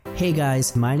Hey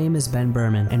guys, my name is Ben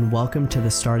Berman, and welcome to the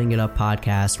Starting It Up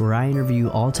podcast, where I interview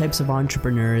all types of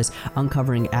entrepreneurs,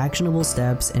 uncovering actionable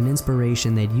steps and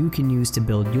inspiration that you can use to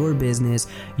build your business,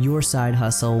 your side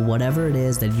hustle, whatever it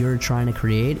is that you're trying to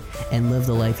create, and live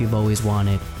the life you've always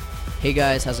wanted. Hey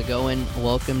guys, how's it going?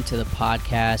 Welcome to the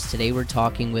podcast. Today we're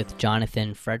talking with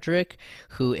Jonathan Frederick,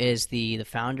 who is the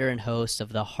founder and host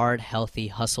of the Heart Healthy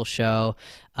Hustle Show.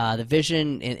 The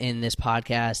vision in this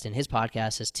podcast and his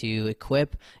podcast is to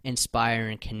equip, inspire,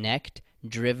 and connect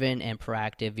driven and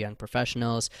proactive young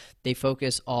professionals. They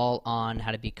focus all on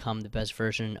how to become the best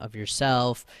version of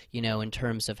yourself, in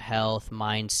terms of health,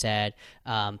 mindset,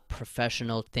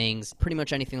 professional things, pretty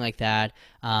much anything like that.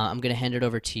 I'm going to hand it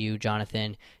over to you,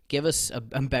 Jonathan. Give us a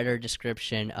better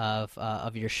description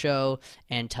of your show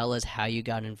and tell us how you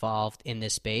got involved in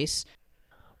this space.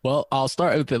 Well, I'll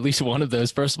start with at least one of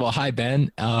those. First of all, hi,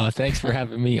 Ben. Thanks for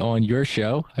having me on your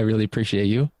show. I really appreciate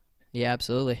you. Yeah,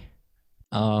 absolutely.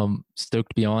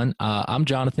 Stoked to be on. I'm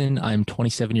Jonathan. I'm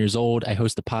 27 years old. I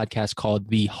host a podcast called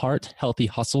the Heart Healthy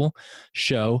Hustle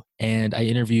Show, and I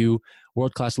interview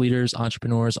world-class leaders,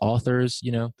 entrepreneurs, authors.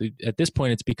 At this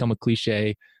point, it's become a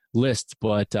cliche list,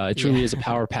 but it truly is a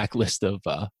power pack list of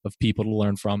people to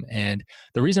learn from. And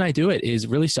the reason I do it is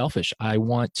really selfish. I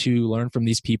want to learn from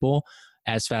these people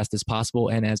as fast as possible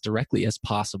and as directly as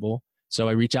possible. So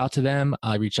I reach out to them,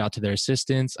 I reach out to their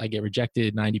assistants, I get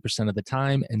rejected 90% of the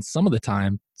time, and some of the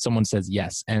time someone says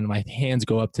yes, and my hands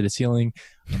go up to the ceiling.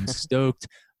 I'm stoked.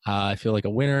 I feel like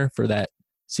a winner for that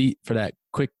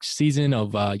quick season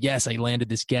of yes, I landed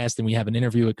this guest and we have an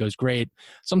interview, it goes great.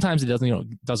 Sometimes it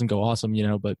doesn't go awesome,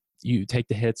 but you take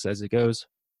the hits as it goes.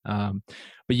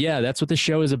 But yeah, that's what the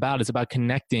show is about. It's about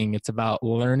connecting. It's about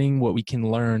learning what we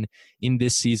can learn in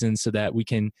this season so that we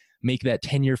can make that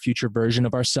 10-year future version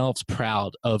of ourselves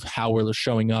proud of how we're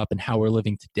showing up and how we're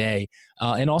living today.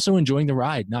 And also enjoying the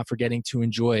ride, not forgetting to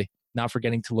enjoy, not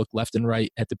forgetting to look left and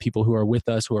right at the people who are with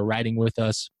us, who are riding with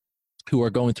us, who are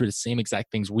going through the same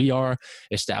exact things we are,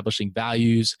 establishing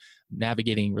values,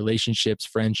 navigating relationships,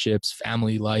 friendships,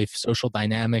 family life, social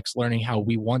dynamics, learning how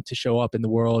we want to show up in the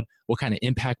world, what kind of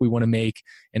impact we want to make,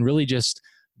 and really just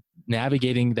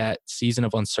navigating that season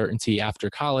of uncertainty after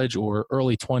college or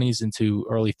early 20s into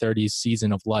early 30s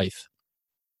season of life.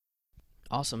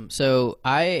 Awesome. So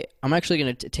I'm actually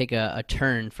going to take a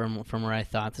turn from where I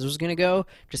thought this was going to go,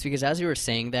 just because as you were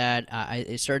saying that,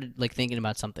 I started thinking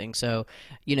about something. So,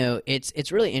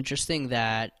 it's really interesting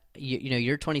that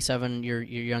you're 27, you're a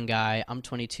young guy. I'm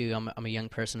 22. I'm a young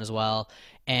person as well,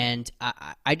 and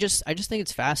I just think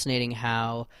it's fascinating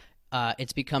how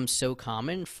it's become so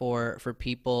common for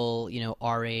people,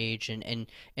 our age, and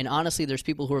honestly, there's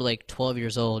people who are 12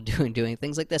 years old doing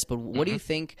things like this. But what do you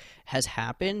think has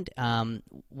happened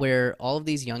where all of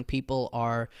these young people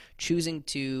are choosing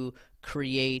to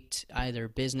create either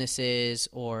businesses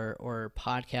or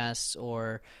podcasts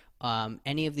or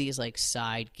any of these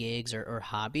side gigs or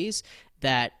hobbies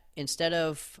that instead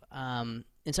of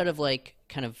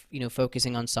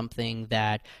focusing on something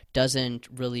that doesn't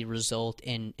really result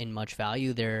in much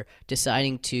value, they're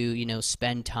deciding to,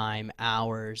 spend time,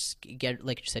 hours, get,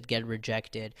 like you said, get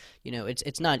rejected.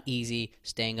 It's not easy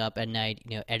staying up at night,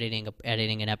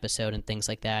 editing an episode and things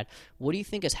like that. What do you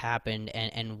think has happened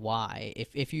and why?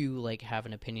 If you have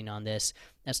an opinion on this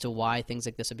as to why things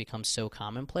like this have become so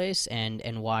commonplace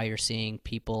and why you're seeing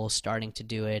people starting to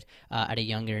do it at a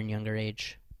younger and younger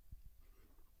age.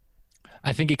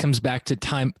 I think it comes back to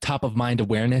top of mind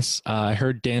awareness. I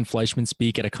heard Dan Fleischman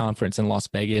speak at a conference in Las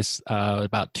Vegas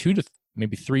about 2 to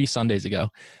maybe 3 Sundays ago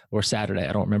or Saturday.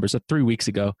 I don't remember. So 3 weeks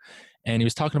ago. And he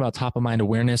was talking about top of mind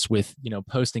awareness with,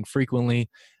 posting frequently.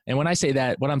 And when I say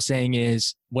that, what I'm saying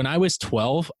is when I was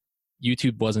 12,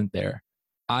 YouTube wasn't there.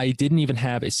 I didn't even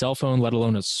have a cell phone, let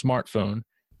alone a smartphone.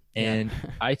 And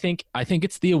I think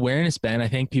it's the awareness, Ben. I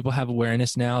think people have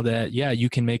awareness now that, you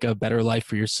can make a better life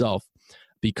for yourself.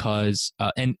 Because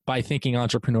and by thinking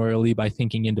entrepreneurially, by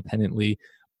thinking independently,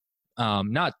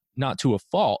 not to a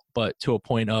fault, but to a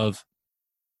point of,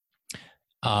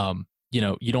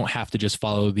 you don't have to just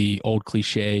follow the old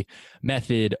cliche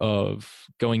method of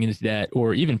going into debt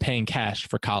or even paying cash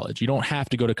for college. You don't have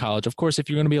to go to college. Of course, if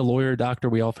you're going to be a lawyer or doctor,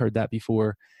 we all have heard that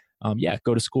before.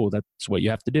 Go to school. That's what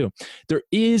you have to do. There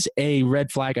is a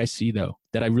red flag I see, though,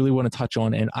 that I really want to touch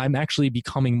on, and I'm actually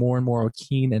becoming more and more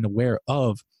keen and aware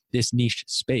of this niche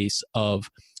space of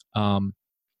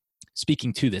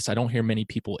speaking to this. I don't hear many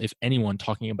people, if anyone,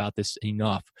 talking about this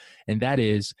enough. And that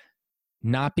is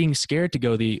not being scared to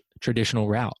go the traditional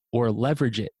route or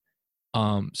leverage it.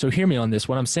 So hear me on this.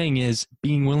 What I'm saying is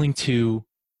being willing to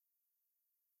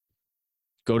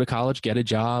go to college, get a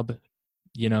job,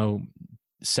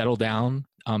 settle down,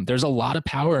 There's a lot of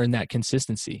power in that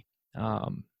consistency.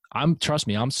 Trust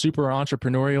me, I'm super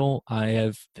entrepreneurial. I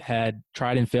have had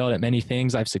tried and failed at many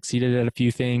things. I've succeeded at a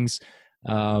few things.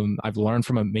 I've learned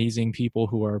from amazing people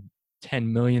who are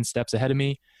 10 million steps ahead of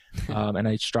me. And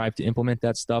I strive to implement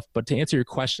that stuff. But to answer your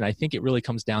question, I think it really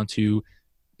comes down to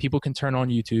people can turn on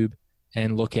YouTube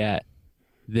and look at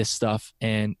this stuff.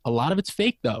 And a lot of it's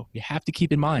fake, though. You have to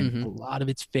keep in mind, a lot of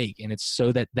it's fake. And it's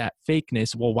so that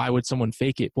fakeness, well, why would someone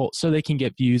fake it? Well, so they can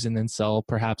get views and then sell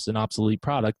perhaps an obsolete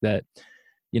product that,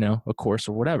 a course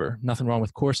or whatever. Nothing wrong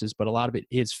with courses, but a lot of it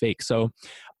is fake. So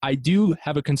I do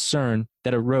have a concern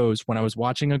that arose when I was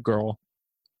watching a girl.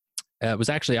 I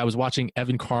was watching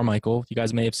Evan Carmichael. You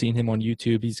guys may have seen him on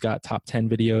YouTube. He's got top 10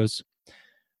 videos.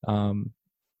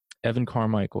 Evan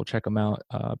Carmichael, check him out.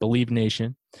 Believe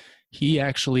Nation. He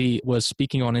actually was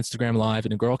speaking on Instagram Live,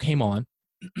 and a girl came on.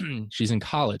 She's in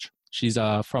college. She's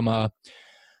from a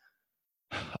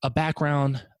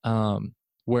background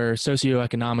where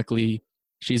socioeconomically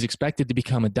she's expected to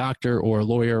become a doctor or a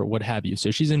lawyer or what have you.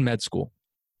 So she's in med school.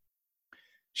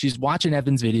 She's watching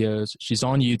Evan's videos. She's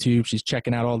on YouTube. She's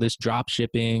checking out all this drop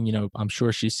shipping. I'm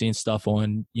sure she's seen stuff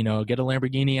on, get a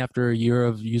Lamborghini after a year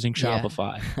of using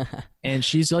Shopify. Yeah. And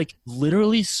she's like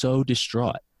literally so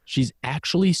distraught. She's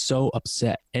actually so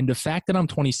upset. And the fact that I'm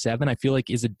 27, I feel like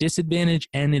is a disadvantage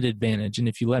and an advantage. And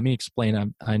if you let me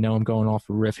explain, I know I'm going off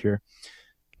a riff here.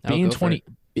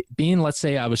 Being, let's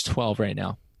say I was 12 right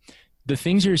now. The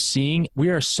things you're seeing, we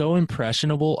are so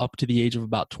impressionable up to the age of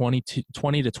about 20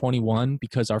 to 21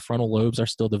 because our frontal lobes are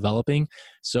still developing.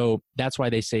 So that's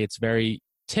why they say it's very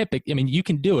typical. I mean, you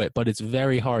can do it, but it's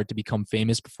very hard to become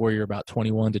famous before you're about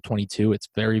 21 to 22. It's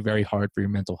very, very hard for your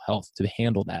mental health to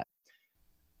handle that.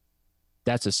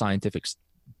 That's a scientific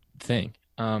thing.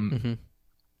 When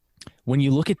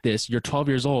you look at this, you're 12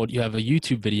 years old, you have a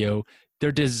YouTube video.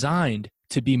 They're designed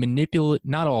to be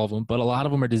not all of them, but a lot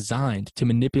of them are designed to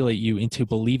manipulate you into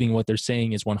believing what they're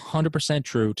saying is 100%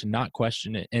 true, to not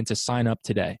question it, and to sign up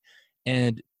today.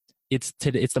 And it's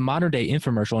the modern day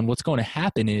infomercial. And what's going to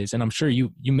happen is, and I'm sure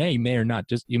you may or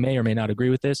may not agree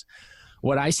with this.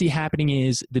 What I see happening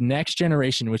is the next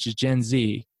generation, which is Gen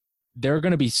Z, they're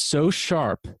going to be so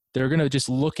sharp. They're going to just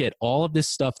look at all of this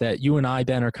stuff that you and I,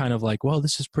 Ben, are kind of like, well,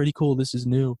 this is pretty cool. This is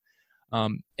new.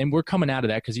 And we're coming out of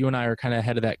that because you and I are kind of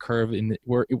ahead of that curve.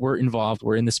 We're involved.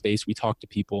 We're in the space. We talk to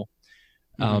people.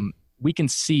 We can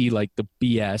see like the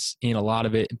BS in a lot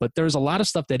of it, but there's a lot of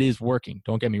stuff that is working.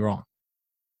 Don't get me wrong.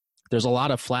 There's a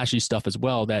lot of flashy stuff as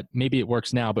well that maybe it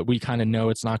works now, but we kind of know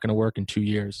it's not going to work in 2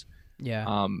 years.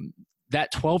 Yeah.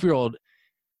 That 12-year-old,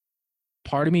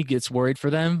 part of me gets worried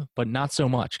for them, but not so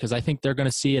much because I think they're going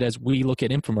to see it as we look at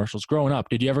infomercials. Growing up,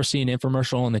 did you ever see an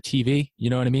infomercial on the TV?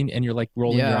 You know what I mean? And you're like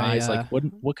rolling your eyes, like,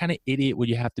 what kind of idiot would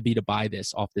you have to be to buy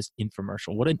this off this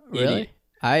infomercial? What an idiot.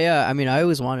 I mean, I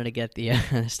always wanted to get the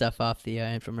stuff off the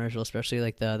infomercial, especially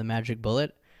like the magic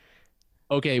bullet.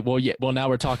 Okay, well, yeah. Well, now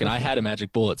we're talking. I had a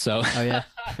magic bullet, so. Oh yeah.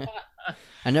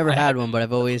 I never had one, but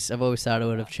I've always thought it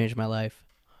would have changed my life.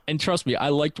 And trust me, I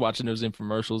liked watching those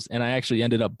infomercials, and I actually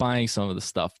ended up buying some of the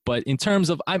stuff. But in terms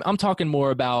of, I'm talking more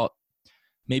about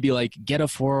maybe like get a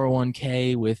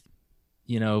 401k with,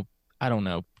 I don't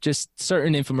know, just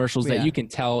certain infomercials that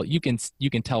you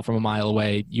can tell from a mile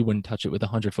away you wouldn't touch it with a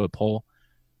 100-foot pole.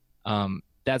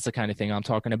 That's the kind of thing I'm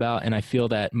talking about. And I feel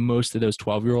that most of those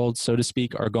 12-year-olds, so to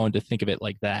speak, are going to think of it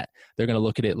like that. They're going to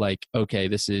look at it like, okay,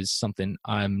 this is something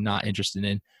I'm not interested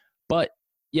in. But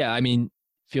yeah, I mean,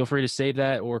 feel free to save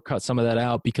that or cut some of that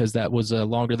out because that was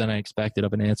longer than I expected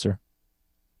of an answer.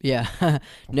 Yeah,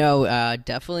 no,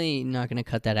 definitely not going to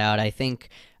cut that out. I think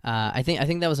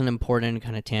that was an important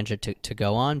kind of tangent to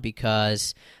go on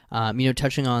because,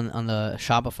 touching on the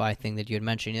Shopify thing that you had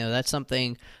mentioned, that's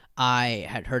something I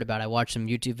had heard about. I watched some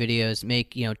YouTube videos,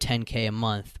 make, $10K a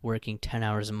month, working 10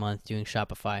 hours a month doing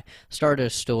Shopify. Started a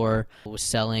store, was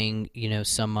selling,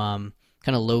 some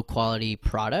kind of low quality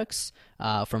products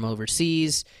from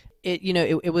overseas.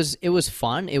 It was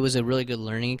fun. It was a really good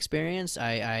learning experience.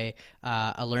 I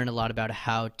learned a lot about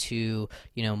how to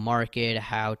market,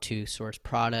 how to source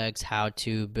products, how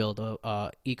to build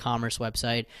a e-commerce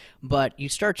website. But you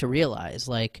start to realize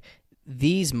like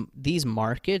these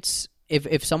markets.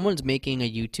 If someone's making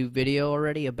a YouTube video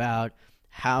already about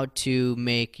how to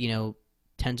make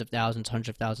tens of thousands, hundreds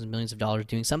of thousands, millions of dollars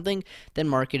doing something, then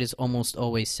market is almost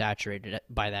always saturated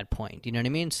by that point. You know what I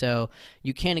mean? So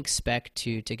you can't expect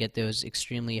to get those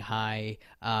extremely high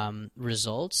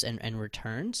results and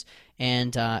returns.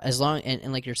 And as long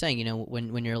and like you're saying,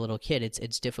 when you're a little kid,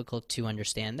 it's difficult to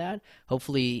understand that.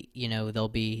 Hopefully, they'll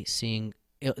be seeing.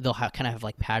 They'll kind of have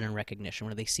like pattern recognition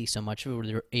where they see so much of it where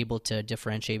they're able to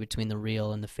differentiate between the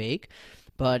real and the fake.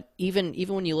 But even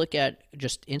when you look at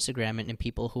just Instagram and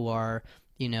people who are,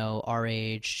 our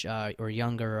age or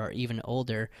younger or even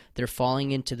older, they're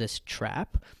falling into this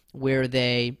trap where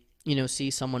they, see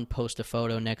someone post a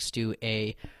photo next to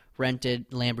a rented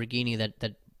Lamborghini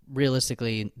that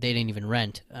realistically they didn't even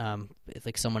rent,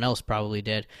 like someone else probably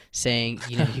did, saying,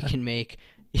 you can make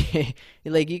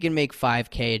like you can make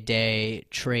 5K a day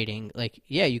trading. Like,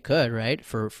 yeah, you could, right?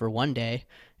 For one day.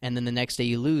 And then the next day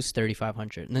you lose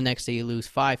 3,500, and the next day you lose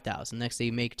 5,000, next day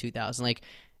you make 2,000. Like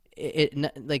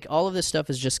like all of this stuff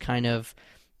is just kind of,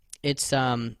 it's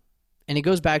and it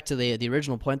goes back to the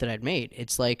original point that I'd made.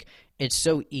 It's like it's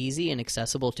so easy and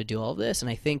accessible to do all of this,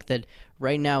 and I think that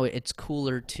right now it's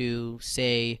cooler to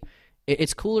say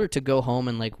it's cooler to go home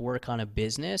and like work on a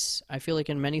business, I feel like,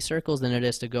 in many circles, than it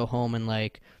is to go home and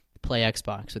like play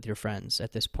Xbox with your friends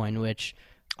at this point, which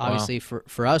obviously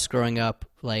for us growing up,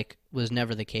 like, was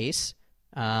never the case.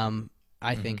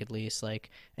 I think, at least,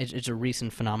 like, it's a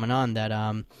recent phenomenon that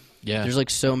there's like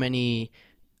so many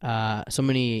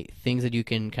things that you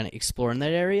can kind of explore in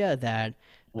that area. That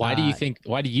why do you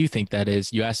think that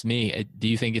is? You asked me. Do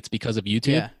you think it's because of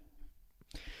YouTube? Yeah.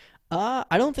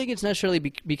 I don't think it's necessarily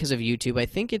because of YouTube. I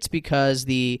think it's because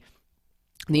the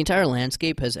entire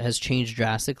landscape has changed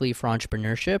drastically for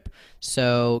entrepreneurship.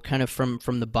 So kind of from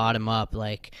the bottom up,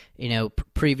 like,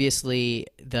 previously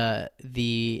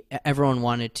everyone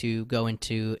wanted to go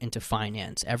into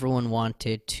finance. Everyone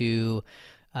wanted to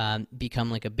become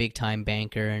like a big time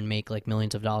banker and make like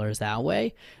millions of dollars that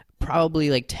way. Probably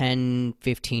like 10,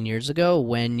 15 years ago,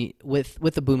 when with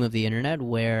the boom of the internet,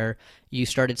 where you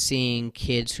started seeing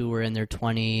kids who were in their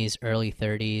 20s, early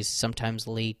 30s, sometimes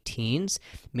late teens,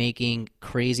 making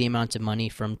crazy amounts of money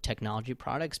from technology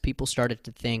products, people started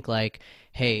to think like,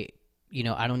 hey,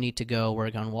 I don't need to go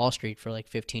work on Wall Street for like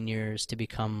 15 years to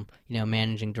become,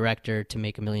 managing director to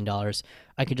make $1 million.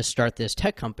 I could just start this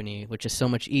tech company, which is so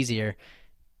much easier.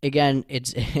 Again,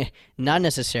 it's not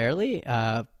necessarily,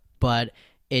 but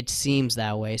it seems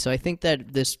that way. So I think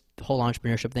that this whole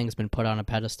entrepreneurship thing has been put on a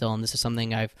pedestal, and this is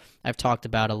something I've talked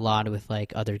about a lot with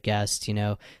like other guests.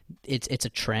 It's a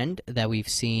trend that we've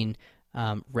seen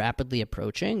rapidly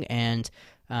approaching, and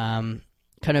kind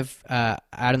of I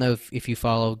don't know if you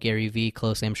follow Gary Vee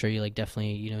closely. I'm sure you like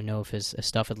definitely know of his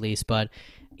stuff at least, but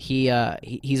he's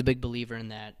a big believer in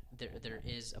that there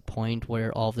is a point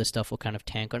where all of this stuff will kind of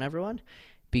tank on everyone,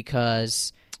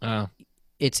 because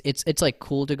it's like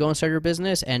cool to go and start your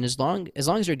business, and as long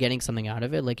as you're getting something out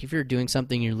of it, like if you're doing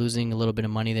something, you're losing a little bit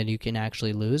of money that you can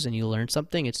actually lose, and you learn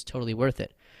something, it's totally worth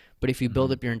it. But if you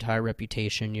build up your entire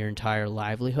reputation, your entire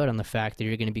livelihood on the fact that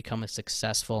you're going to become a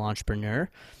successful entrepreneur,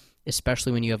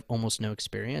 especially when you have almost no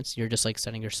experience, you're just like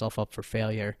setting yourself up for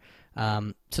failure.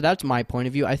 So that's my point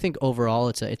of view. I think overall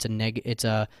it's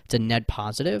a net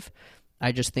positive.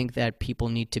 I just think that people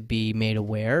need to be made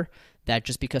aware that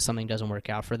just because something doesn't work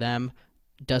out for them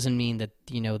doesn't mean that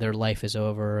their life is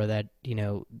over, or that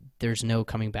there's no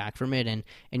coming back from it, and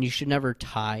you should never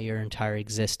tie your entire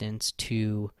existence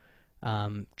to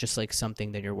just like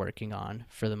something that you're working on,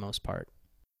 for the most part.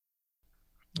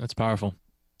 That's powerful.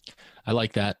 I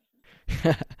like that.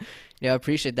 Yeah, I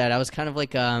appreciate that. I was kind of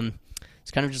like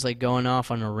it's kind of just like going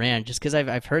off on a rant, just because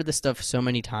I've heard this stuff so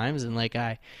many times, and like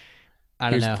I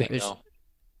don't know.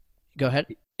 Go ahead.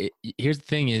 Here's the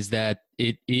thing: is that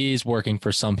it is working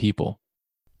for some people.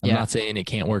 I'm not saying it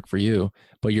can't work for you,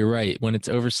 but you're right. When it's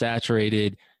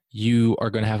oversaturated, you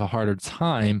are going to have a harder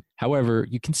time. However,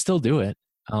 you can still do it.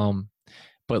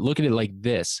 But look at it like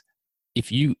this.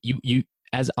 If you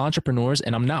as entrepreneurs,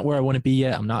 and I'm not where I want to be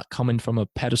yet, I'm not coming from a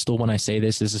pedestal when I say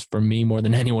this. This is for me more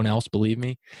than anyone else, believe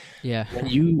me. Yeah. When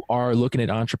you are looking at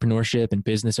entrepreneurship and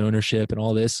business ownership and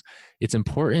all this, it's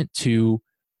important to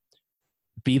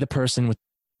be the person with,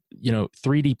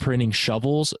 3D printing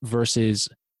shovels versus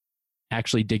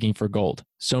actually digging for gold.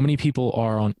 So many people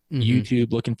are on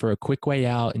YouTube looking for a quick way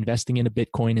out, investing in a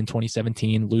Bitcoin in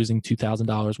 2017, losing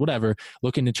 $2,000, whatever,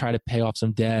 looking to try to pay off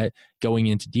some debt, going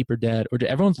into deeper debt, or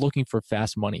everyone's looking for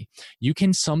fast money. You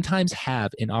can sometimes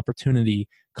have an opportunity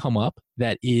come up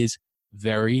that is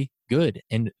very good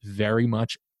and very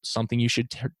much something you should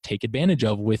take advantage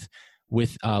of with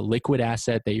a liquid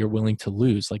asset that you're willing to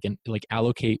lose, like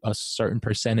allocate a certain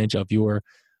percentage of your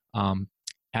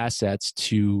assets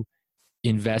to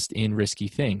invest in risky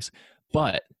things.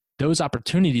 But those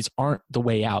opportunities aren't the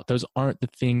way out. Those aren't the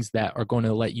things that are going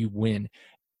to let you win.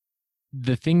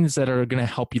 The things that are going to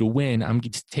help you to win, I'm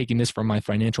taking this from my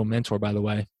financial mentor, by the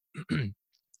way,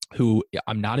 who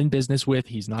I'm not in business with.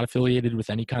 He's not affiliated with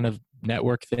any kind of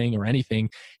network thing or anything.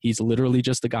 He's literally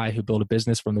just the guy who built a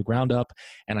business from the ground up.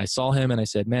 And I saw him and I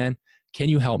said, man, can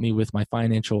you help me with my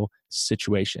financial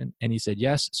situation? And he said,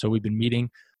 yes. So we've been meeting.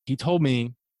 He told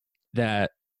me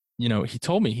that,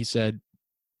 he said,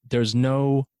 there's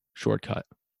no shortcut.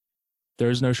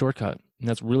 There's no shortcut. And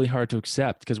that's really hard to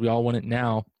accept because we all want it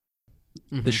now.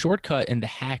 Mm-hmm. The shortcut and the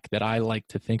hack that I like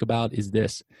to think about is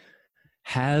this: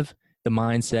 have the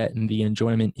mindset and the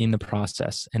enjoyment in the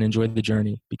process and enjoy the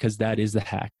journey, because that is the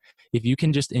hack. If you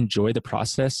can just enjoy the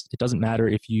process, it doesn't matter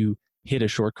if you hit a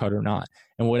shortcut or not.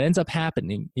 And what ends up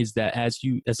happening is that as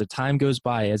the time goes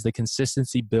by, as the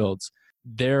consistency builds,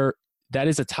 that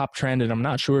is a top trend. And I'm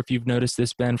not sure if you've noticed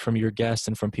this, Ben, from your guests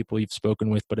and from people you've spoken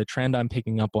with, but a trend I'm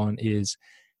picking up on is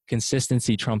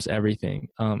consistency trumps everything.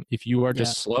 If you are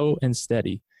just slow and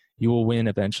steady, you will win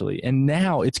eventually. And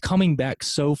now it's coming back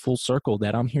so full circle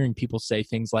that I'm hearing people say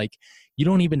things like, you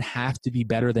don't even have to be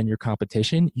better than your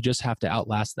competition. You just have to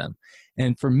outlast them.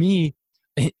 And for me,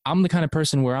 I'm the kind of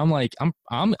person where I'm like,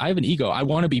 I have an ego. I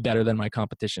want to be better than my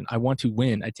competition. I want to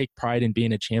win. I take pride in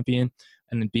being a champion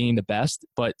and in being the best,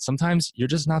 but sometimes you're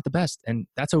just not the best, and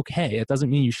that's okay. It doesn't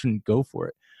mean you shouldn't go for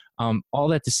it. All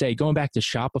that to say, going back to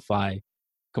Shopify,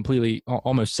 completely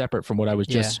almost separate from what I was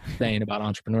just saying about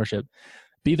entrepreneurship,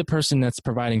 be the person that's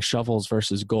providing shovels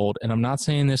versus gold. And I'm not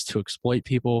saying this to exploit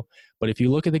people, but if you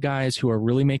look at the guys who are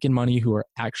really making money, who are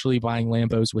actually buying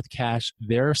Lambos with cash,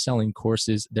 they're selling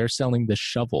courses, they're selling the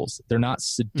shovels. They're not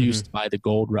seduced by the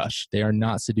gold rush. They are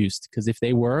not seduced, because if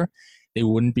they were, they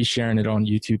wouldn't be sharing it on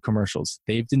YouTube commercials.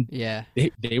 They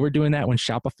were doing that when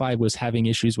Shopify was having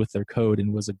issues with their code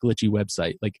and was a glitchy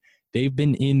website. Like, they've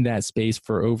been in that space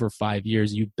for over 5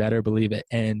 years. You better believe it.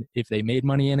 And if they made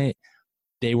money in it,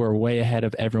 they were way ahead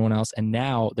of everyone else. And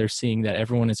now they're seeing that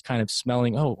everyone is kind of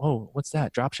smelling, oh, what's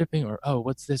that? Drop shipping? Or, oh,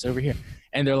 what's this over here?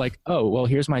 And they're like, oh, well,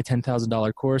 here's my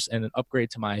 $10,000 course and an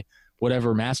upgrade to my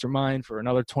whatever mastermind for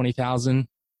another $20,000.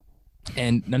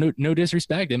 And no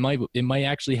disrespect, it might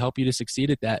actually help you to succeed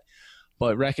at that.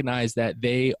 But recognize that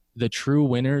the true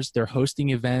winners, they're hosting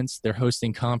events, they're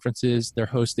hosting conferences, they're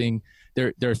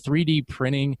 3D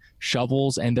printing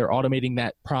shovels, and they're automating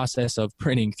that process of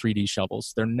printing 3D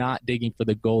shovels. They're not digging for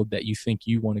the gold that you think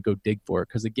you want to go dig for,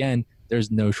 because again,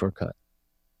 there's no shortcut.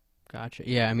 Gotcha.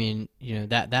 Yeah, I mean,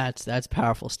 that's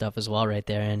powerful stuff as well, right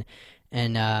there.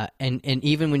 And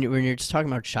even when you're just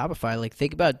talking about Shopify, like,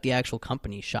 think about the actual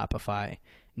company Shopify.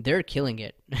 They're killing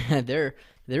it.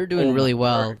 They're doing really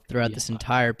well throughout this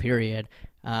entire period.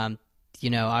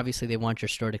 Obviously they want your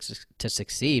store to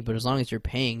succeed, but as long as you're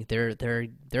paying,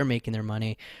 they're making their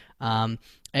money. And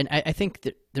I think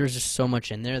that there's just so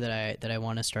much in there that I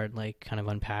want to start, like, kind of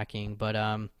unpacking. But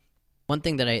one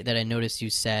thing that I noticed you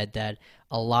said, that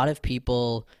a lot of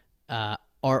people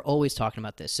are always talking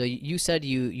about this. So you said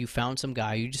you found some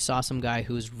guy, you just saw some guy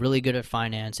who was really good at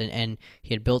finance, and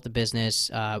he had built the business,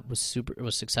 was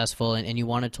successful, and you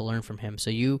wanted to learn from him.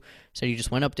 So you said you just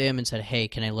went up to him and said, hey,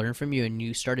 can I learn from you? And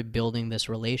you started building this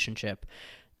relationship.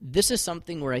 This is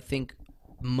something where I think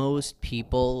most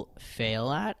people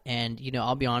fail at, and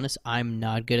I'll be honest, I'm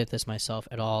not good at this myself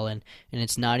at all, and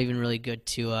it's not even really good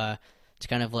to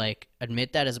kind of, like,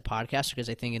 admit that as a podcaster, because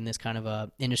I think in this kind of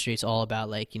a industry, it's all about,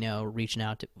 like, reaching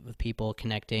out with people,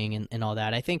 connecting, and all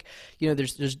that. I think,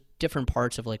 there's different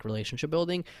parts of, like, relationship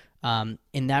building.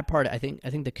 In that part, I think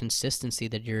the consistency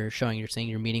that you're showing, you're saying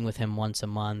you're meeting with him once a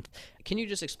month. Can you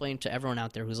just explain to everyone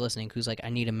out there who's listening, who's like, I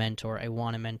need a mentor, I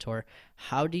want a mentor,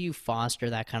 how do you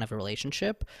foster that kind of a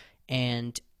relationship?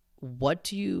 And what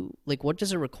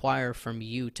does it require from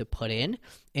you to put in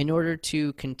order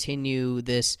to continue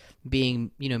this being,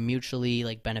 mutually,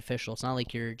 like, beneficial? It's not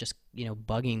like you're just,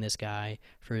 bugging this guy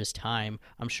for his time.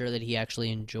 I'm sure that he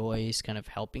actually enjoys kind of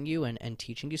helping you and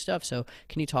teaching you stuff. So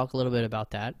can you talk a little bit about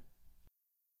that?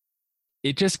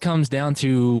 It just comes down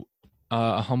to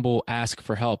a humble ask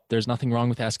for help. There's nothing wrong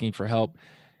with asking for help.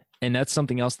 And that's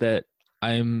something else that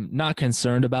I'm not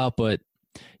concerned about, but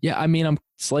yeah, I mean, I'm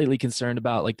slightly concerned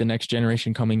about, like, the next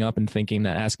generation coming up and thinking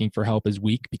that asking for help is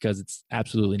weak, because it's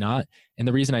absolutely not. And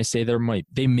the reason I say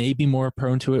they may be more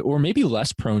prone to it, or maybe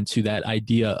less prone to that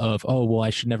idea of, oh, well, I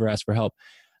should never ask for help,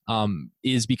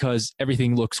 is because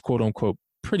everything looks, quote unquote,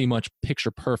 pretty much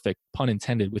picture perfect, pun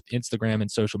intended, with Instagram and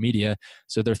social media.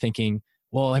 So they're thinking,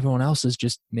 well, everyone else is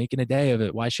just making a day of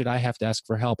it. Why should I have to ask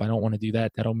for help? I don't want to do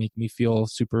that. That'll make me feel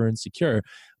super insecure.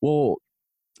 Well,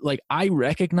 like, I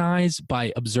recognize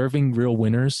by observing real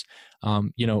winners,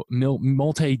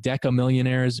 multi-deca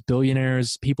millionaires,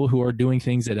 billionaires, people who are doing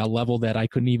things at a level that I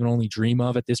couldn't even only dream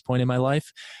of at this point in my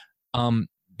life.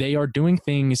 they are doing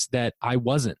things that I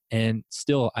wasn't. And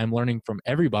still, I'm learning from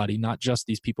everybody, not just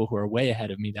these people who are way ahead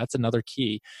of me. That's another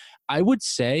key. I would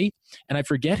say, and I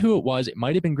forget who it was. It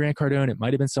might have been Grant Cardone. It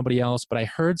might have been somebody else, but I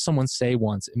heard someone say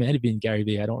once, it might have been Gary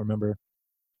Vee. I don't remember.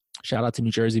 Shout out to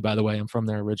New Jersey, by the way. I'm from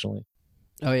there originally.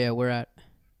 Oh, yeah. We're at?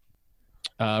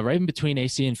 Right in between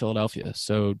AC and Philadelphia.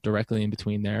 So directly in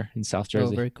between there in South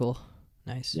Jersey. Oh, very cool.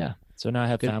 Nice. Yeah. So now I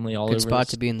have family all over. Good spot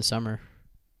to be in the summer.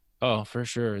 Oh, for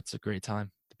sure. It's a great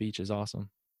time. The beach is awesome.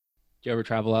 Do you ever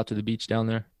travel out to the beach down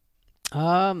there?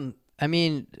 I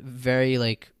mean, very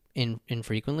like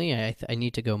infrequently. I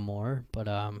need to go more, but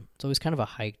it's always kind of a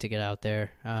hike to get out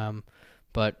there.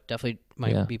 But definitely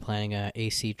might be planning a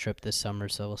AC trip this summer,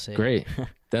 so we'll see. Great.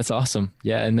 That's awesome.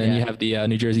 Yeah, and then you have the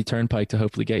New Jersey Turnpike to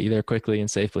hopefully get you there quickly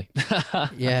and safely.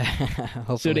 Yeah,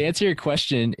 hopefully. So to answer your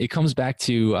question, it comes back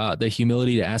to the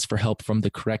humility to ask for help from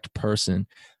the correct person.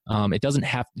 It doesn't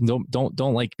have don't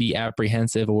like be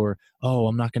apprehensive or, oh,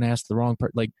 I'm not going to ask the wrong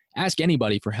person. Like, ask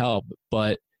anybody for help,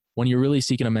 but when you're really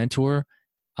seeking a mentor,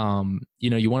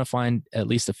 you want to find at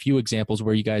least a few examples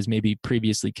where you guys maybe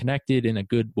previously connected in a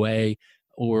good way,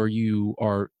 or you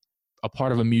are a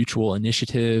part of a mutual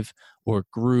initiative or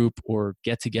group or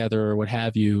get together or what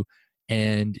have you,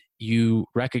 and you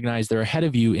recognize they're ahead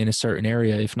of you in a certain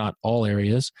area, if not all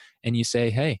areas, and you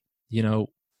say, hey,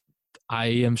 I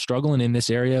am struggling in this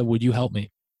area. Would you help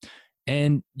me?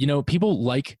 And, people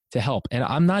like to help. And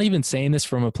I'm not even saying this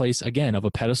from a place, again, of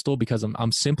a pedestal, because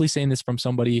I'm simply saying this from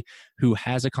somebody who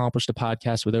has accomplished a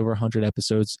podcast with over 100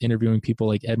 episodes, interviewing people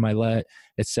like Ed Milet,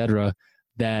 et cetera,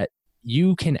 that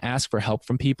you can ask for help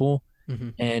from people. Mm-hmm.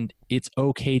 And it's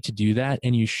okay to do that.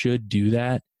 And you should do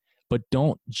that. But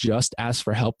don't just ask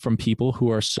for help from people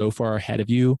who are so far ahead of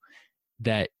you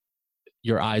that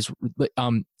your eyes, what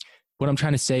I'm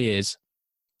trying to say is,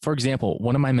 for example,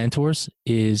 one of my mentors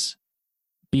is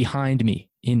behind me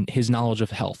in his knowledge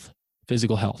of health,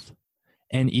 physical health,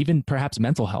 and even perhaps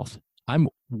mental health. I'm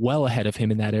well ahead of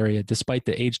him in that area, despite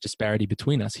the age disparity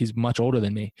between us. He's much older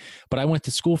than me, but I went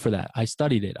to school for that. I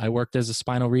studied it. I worked as a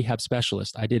spinal rehab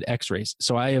specialist. I did x-rays.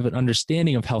 So I have an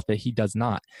understanding of health that he does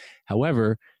not.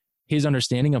 However, his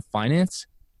understanding of finance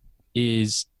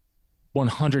is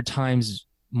 100 times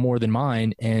more than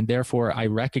mine. And therefore I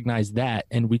recognize that.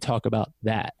 And we talk about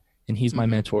that. And he's my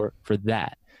mentor for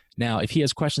that. Now, if he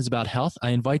has questions about health, I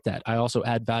invite that. I also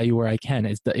add value where I can.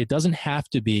 It doesn't have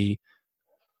to be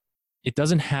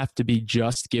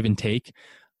just give and take.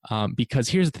 Because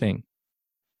here's the thing.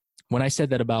 When I said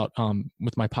that about,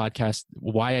 with my podcast,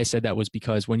 why I said that was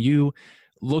because when you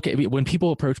look at, when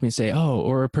people approach me and say, oh,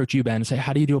 or approach you, Ben, and say,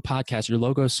 how do you do a podcast? Your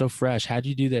logo is so fresh. How did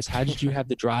you do this? How did you have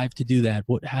the drive to do that?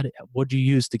 What did you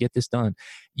use to get this done?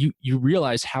 You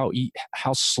realize how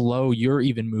slow you're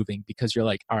even moving, because you're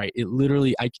like, all right, it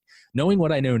literally, knowing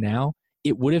what I know now,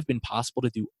 it would have been possible to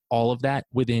do all of that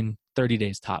within 30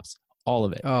 days tops. All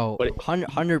of it. Oh,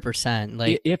 100%.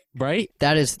 Like, right?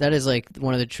 That is like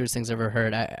one of the truest things I've ever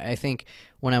heard. I think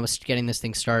when I was getting this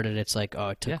thing started, it's like, oh,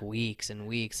 it took weeks and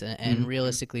weeks. And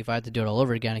realistically, if I had to do it all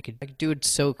over again, I could do it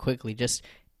so quickly. Just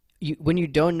when you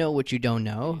don't know what you don't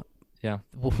know,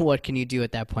 what can you do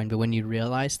at that point? But when you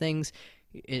realize things,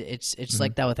 it's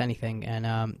like that with anything. And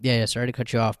sorry to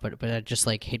cut you off, but it just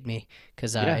like hit me,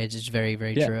 because it's just very,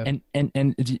 very true.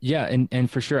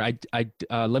 And for sure, I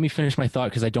let me finish my thought,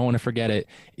 because I don't want to forget it.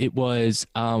 It was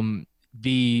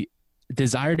the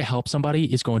desire to help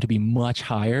somebody is going to be much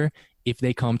higher if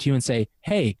they come to you and say,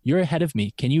 hey, you're ahead of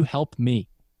me, can you help me?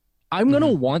 I'm going to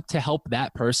want to help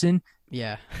that person.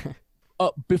 Yeah.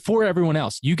 Before everyone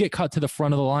else. You get cut to the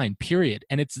front of the line, period.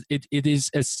 And it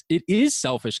is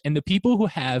selfish. And the people who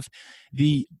have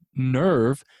the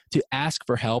nerve to ask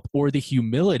for help, or the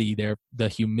humility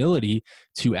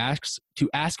to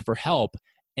ask for help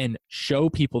and show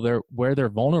people where they're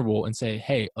vulnerable and say,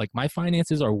 hey, like, my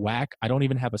finances are whack. I don't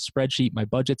even have a spreadsheet. My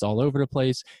budget's all over the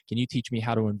place. Can you teach me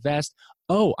how to invest?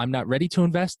 Oh, I'm not ready to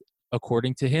invest.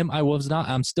 According to him,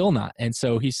 I'm still not. And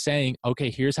so he's saying, okay,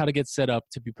 here's how to get set up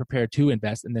to be prepared to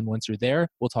invest. And then once you're there,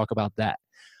 we'll talk about that.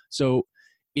 So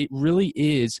it really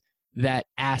is that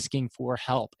asking for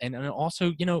help, and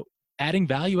also, adding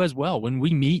value as well. When we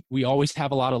meet, we always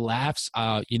have a lot of laughs.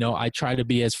 I try to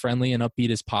be as friendly and upbeat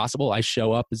as possible. I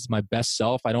show up as my best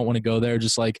self. I don't want to go there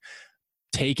just like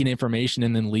taking information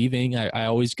and then leaving. I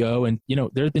always go, and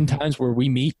there have been times where we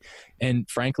meet, and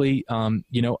frankly, I'm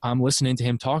listening to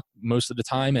him talk most of the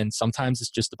time, and sometimes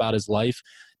it's just about his life.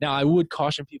 Now, I would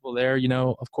caution people there,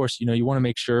 of course, you want to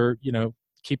make sure,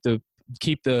 keep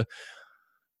the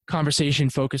conversation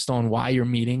focused on why you're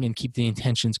meeting, and keep the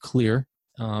intentions clear,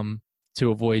 to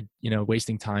avoid,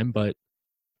 wasting time. But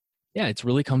Yeah,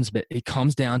 it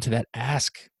comes down to that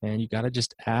ask, man. You got to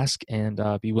just ask and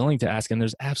be willing to ask. And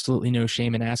there's absolutely no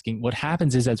shame in asking. What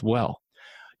happens is, as well,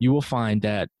 you will find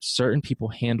that certain people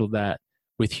handle that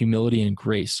with humility and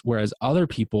grace, whereas other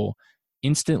people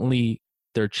instantly,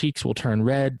 their cheeks will turn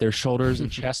red, their shoulders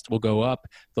and chest will go up.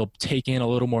 They'll take in a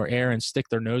little more air and stick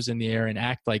their nose in the air and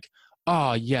act like,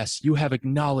 oh, yes, you have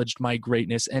acknowledged my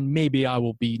greatness and maybe I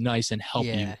will be nice and help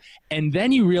you. And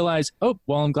then you realize, oh,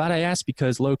 well, I'm glad I asked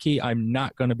because low key, I'm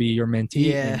not going to be your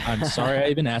mentee. And I'm sorry I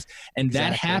even asked. And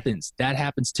Exactly. that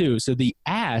happens too. So the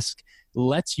ask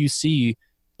lets you see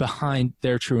behind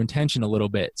their true intention a little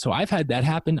bit. So I've had that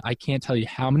happen. I can't tell you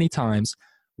how many times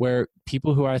where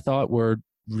people who I thought were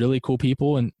really cool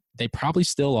people, and they probably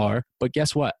still are, but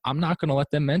guess what? I'm not going to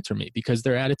let them mentor me because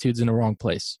their attitude's in the wrong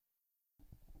place.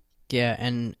 Yeah,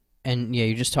 and yeah,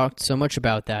 you just talked so much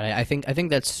about that. I think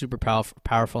that's super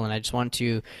powerful, and I just want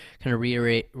to kind of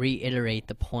reiterate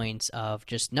the points of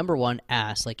just number one,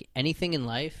 ask. Like anything in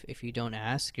life, if you don't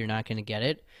ask, you're not going to get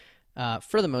it.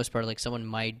 For the most part, like someone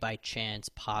might by chance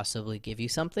possibly give you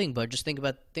something, but just think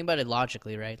about it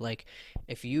logically, right? Like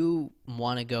if you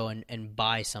want to go and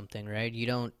buy something, right?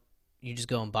 You just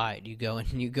go and buy it. You go and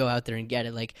you go out there and get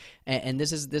it. Like, and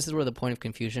this is where the point of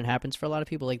confusion happens for a lot of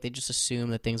people. Like they just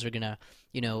assume that things are gonna,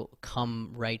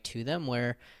 come right to them.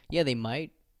 Where yeah, they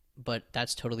might, but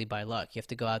that's totally by luck. You have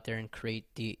to go out there and create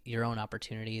your own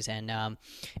opportunities. And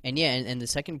yeah, and the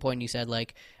second point you said,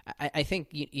 like, I think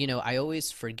I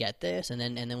always forget this, and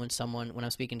then when I'm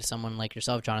speaking to someone like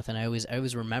yourself, Jonathan, I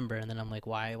always remember, and then I'm like,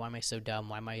 why am I so dumb?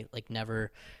 Why am I like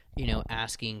never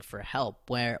asking for help?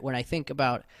 Where when I think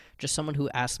about just someone who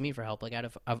asks me for help, like out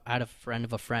of a friend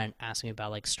of a friend asking me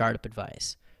about like startup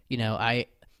advice,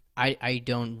 I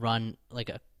don't run like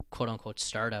a quote unquote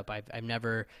startup. I've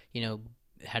never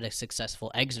had a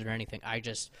successful exit or anything. I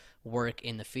just work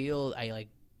in the field. I like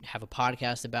have a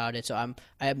podcast about it, so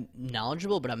I am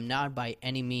knowledgeable, but I'm not by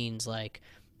any means like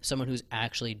someone who's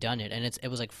actually done it. And it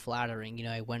was like flattering.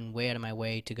 I went way out of my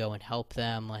way to go and help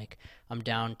them. Like I'm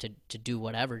down to do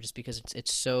whatever, just because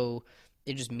it's so.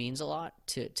 It just means a lot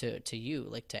to you,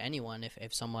 like to anyone,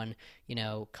 if someone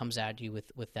comes at you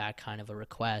with that kind of a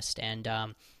request.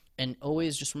 And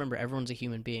always just remember, everyone's a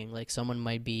human being. Like someone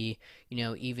might be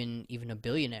even a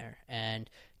billionaire, and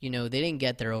they didn't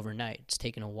get there overnight. It's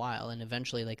taken a while, and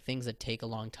eventually like things that take a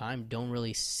long time don't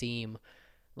really seem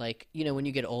like, when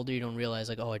you get older, you don't realize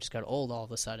like, oh, I just got old all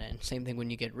of a sudden. Same thing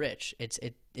when you get rich. It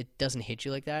doesn't hit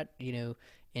you like that, in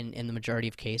the majority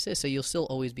of cases. So you'll still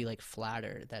always be like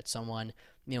flattered that someone,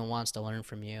 wants to learn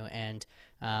from you. And,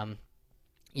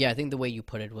 yeah, I think the way you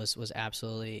put it was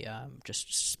absolutely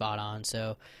just spot on.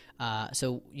 So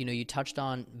you touched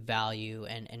on value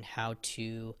and how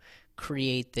to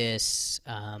create this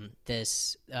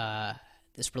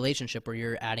relationship where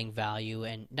you're adding value,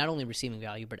 and not only receiving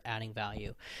value but adding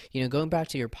value. Going back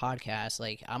to your podcast,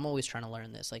 like I'm always trying to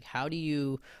learn this. Like how do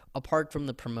you, apart from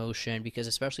the promotion, because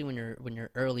especially when you're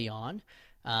early on,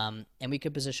 and we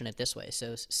could position it this way.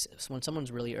 So when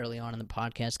someone's really early on in the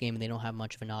podcast game and they don't have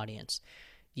much of an audience,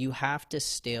 you have to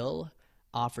still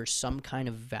offer some kind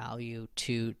of value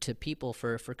to people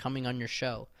for coming on your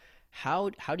show. How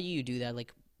do you do that?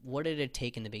 Like what did it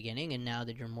take in the beginning, and now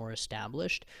that you're more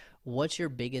established, what's your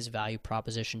biggest value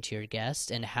proposition to your guests,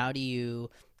 and how do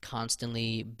you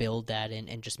constantly build that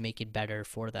and just make it better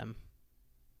for them?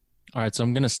 All right, so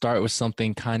I'm going to start with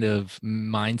something kind of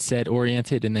mindset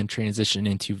oriented and then transition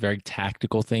into very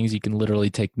tactical things you can literally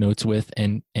take notes with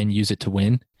and use it to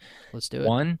win. Let's do it.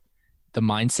 One, the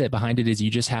mindset behind it is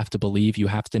you just have to believe, you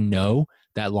have to know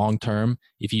that long term,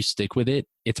 if you stick with it,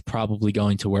 it's probably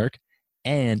going to work.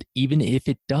 And even if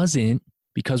it doesn't,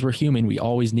 because we're human, we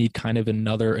always need kind of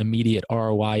another immediate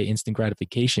ROI, instant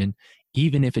gratification.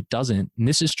 Even if it doesn't, and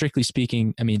this is strictly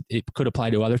speaking, I mean, it could apply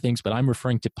to other things, but I'm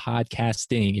referring to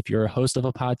podcasting. If you're a host of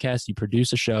a podcast, you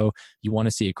produce a show, you want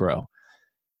to see it grow.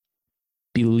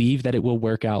 Believe that it will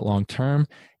work out long term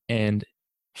and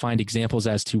find examples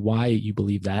as to why you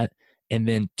believe that. And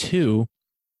then two,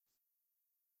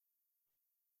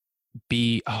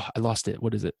 I lost it.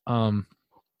 What is it?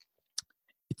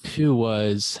 Two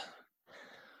was,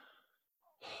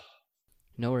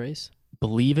 no worries.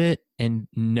 Believe it and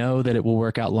know that it will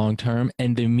work out long term.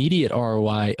 And the immediate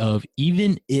ROI of,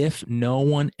 even if no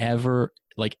one ever,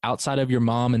 like outside of your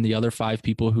mom and the other 5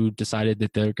 people who decided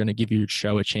that they're going to give your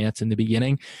show a chance in the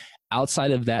beginning,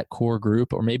 outside of that core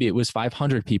group, or maybe it was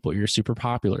 500 people, you're super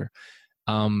popular.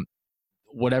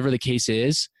 Whatever the case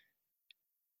is,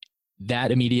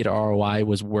 that immediate ROI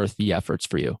was worth the efforts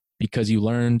for you, because you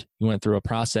learned, you went through a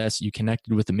process, you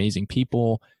connected with amazing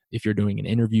people, if you're doing an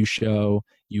interview show,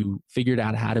 you figured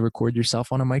out how to record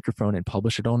yourself on a microphone and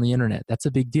publish it on the internet. That's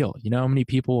a big deal. You know how many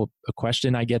people, a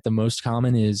question I get the most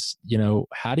common is,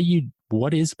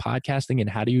 what is podcasting and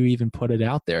how do you even put it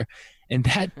out there? And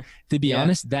that, to be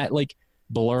honest, that like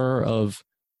blur of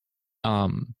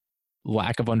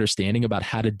lack of understanding about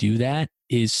how to do that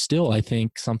is still, I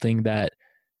think, something that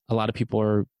a lot of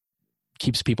people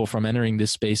keeps people from entering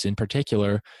this space in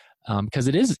particular, because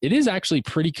it is actually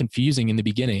pretty confusing in the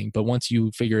beginning, but once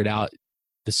you figure it out,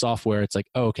 the software, it's like,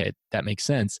 oh, okay, that makes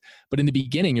sense. But in the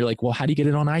beginning, you're like, well, how do you get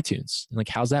it on iTunes? And like,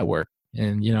 how's that work?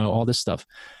 And all this stuff.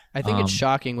 I think it's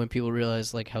shocking when people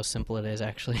realize like how simple it is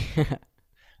actually.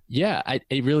 Yeah,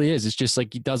 it really is. It's just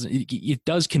like it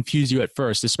does confuse you at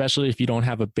first, especially if you don't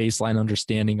have a baseline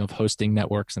understanding of hosting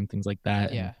networks and things like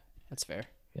that. Yeah, that's fair.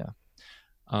 Yeah.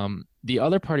 The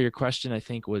other part of your question, I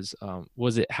think, was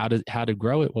it how to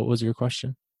grow it? What was your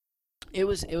question? It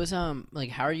was like,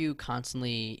 how are you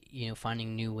constantly,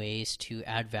 finding new ways to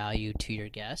add value to your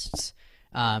guests?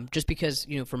 Just because,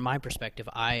 from my perspective,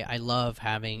 I love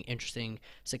having interesting,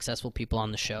 successful people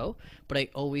on the show, but I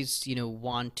always,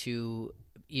 want to,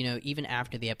 even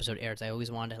after the episode airs, I always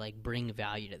want to like bring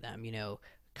value to them,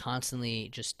 constantly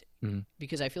just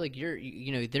because I feel like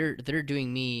they're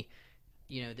doing me,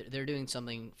 they're doing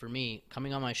something for me,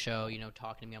 coming on my show,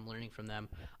 talking to me, I'm learning from them.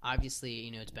 Obviously,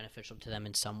 it's beneficial to them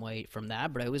in some way from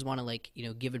that, but I always want to like,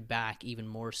 give it back even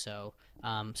more so.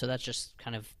 So that's just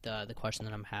kind of the question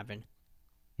that I'm having.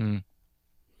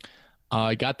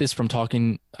 I got this from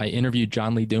I interviewed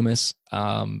John Lee Dumas,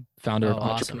 founder of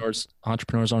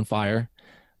Entrepreneurs on Fire.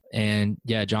 And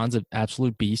yeah, John's an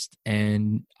absolute beast.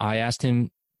 And I asked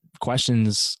him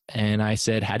questions and I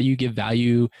said, how do you give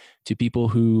value to people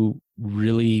who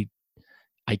really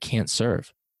I can't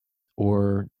serve,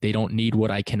 or they don't need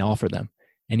what I can offer them?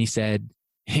 And he said,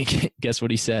 guess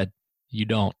what he said? You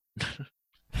don't.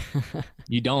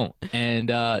 You don't. And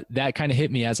that kind of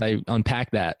hit me as I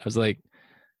unpacked that. I was like,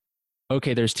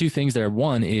 okay, there's two things there.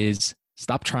 One is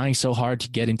stop trying so hard to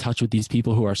get in touch with these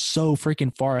people who are so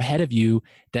freaking far ahead of you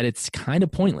that it's kind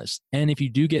of pointless. And if you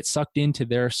do get sucked into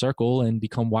their circle and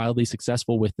become wildly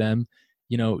successful with them,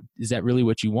 is that really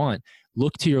what you want?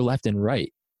 Look to your left and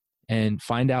right and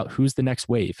find out who's the next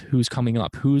wave, who's coming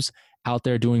up, who's out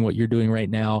there doing what you're doing right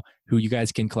now, who you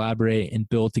guys can collaborate and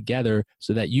build together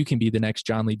so that you can be the next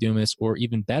John Lee Dumas, or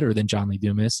even better than John Lee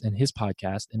Dumas and his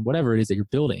podcast and whatever it is that you're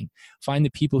building. Find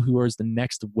the people who are the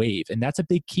next wave. And that's a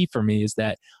big key for me, is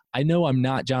that I know I'm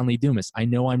not John Lee Dumas. I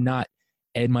know I'm not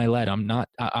Ed Milet.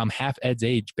 I'm half Ed's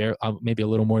age, maybe a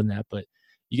little more than that, but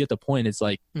you get the point. It's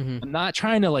like, I'm not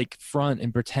trying to like front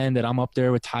and pretend that I'm up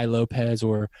there with Ty Lopez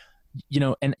or,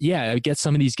 and yeah, I get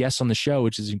some of these guests on the show,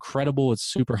 which is incredible. It's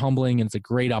super humbling and it's a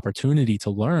great opportunity to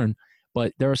learn.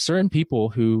 But there are certain people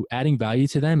who adding value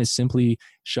to them is simply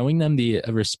showing them the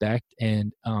respect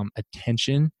and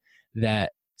attention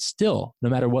that still, no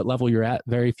matter what level you're at,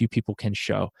 very few people can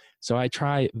show. So I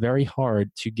try very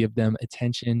hard to give them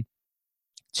attention,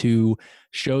 to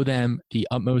show them the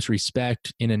utmost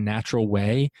respect in a natural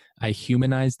way. I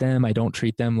humanize them. I don't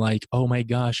treat them like, oh my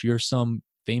gosh, you're some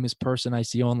famous person I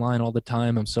see online all the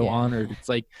time. I'm so honored. It's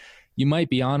like, you might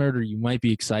be honored or you might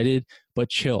be excited, but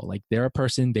chill. Like, they're a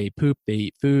person, they poop, they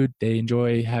eat food, they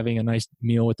enjoy having a nice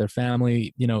meal with their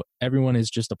family. Everyone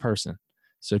is just a person.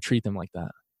 So treat them like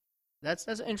that. That's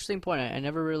an interesting point. I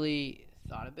never really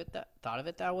thought of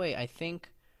it that way. I think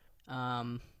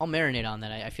I'll marinate on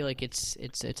that. I feel like it's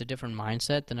a different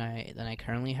mindset than I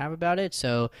currently have about it.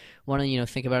 So want to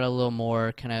think about it a little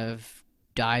more, kind of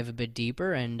dive a bit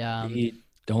deeper and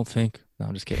don't think. No,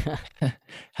 I'm just kidding.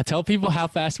 Tell people how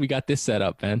fast we got this set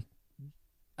up, man.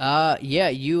 Yeah,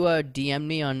 you DM'd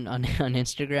me on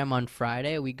Instagram on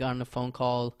Friday. We got on a phone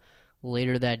call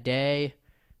later that day.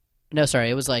 No, sorry,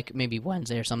 it was like maybe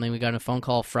Wednesday or something. We got on a phone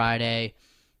call Friday.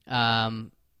 I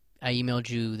emailed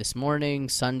you this morning,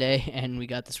 Sunday, and we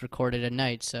got this recorded at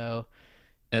night. So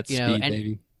that's speed,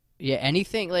 baby. Yeah,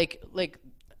 anything like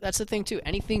that's the thing too.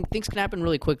 Things can happen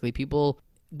really quickly. People,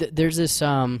 there's this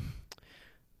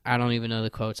I don't even know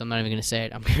the quotes. I'm not even going to say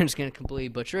it. I'm just going to completely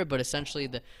butcher it. But essentially,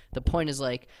 the point is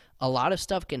like a lot of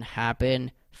stuff can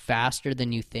happen faster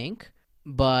than you think.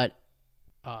 But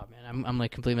oh man, I'm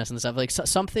like completely messing this up. Like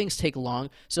some things take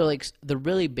long. So like the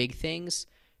really big things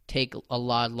take a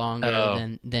lot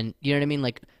longer than you know what I mean.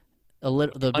 Like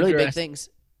the really big things.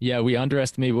 Yeah, we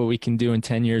underestimate what we can do in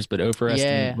 10 years, but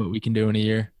overestimate what we can do in a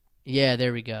year. Yeah,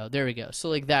 there we go. So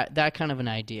like that kind of an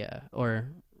idea or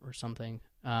something.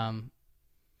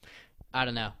 I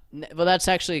don't know. Well, that's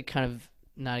actually kind of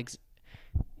not.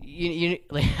 You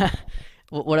like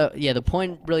the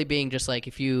point really being just like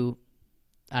if you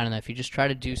I don't know, if you just try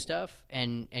to do stuff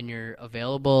and you're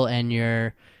available and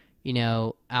you're,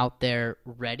 out there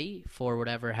ready for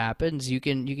whatever happens, you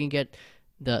can get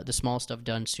the small stuff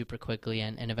done super quickly,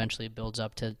 and eventually it builds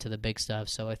up to the big stuff.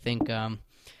 So I think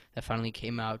that finally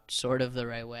came out sort of the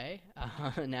right way.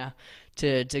 Now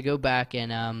to go back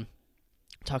and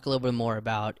talk a little bit more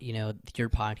about your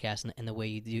podcast and the way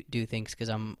you do things, because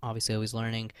I'm obviously always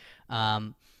learning.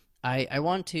 I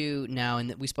want to now,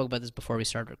 and we spoke about this before we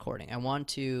started recording, I want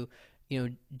to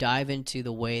dive into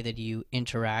the way that you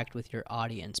interact with your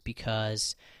audience,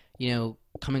 because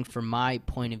coming from my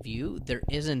point of view, there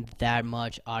isn't that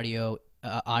much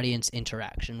audience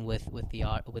interaction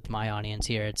with my audience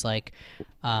here. It's like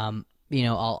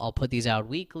I'll put these out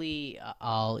weekly,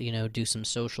 I'll do some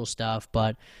social stuff,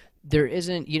 but there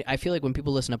isn't, I feel like when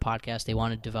people listen to podcasts, they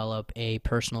want to develop a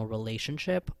personal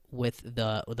relationship with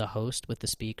the host, with the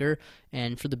speaker.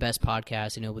 And for the best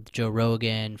podcasts, with Joe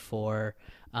Rogan, for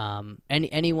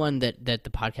anyone that the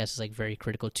podcast is like very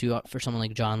critical to, for someone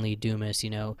like John Lee Dumas,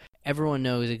 everyone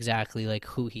knows exactly like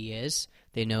who he is.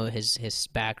 They know his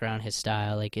background, his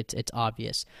style, like it's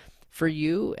obvious. For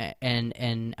you,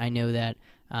 and I know that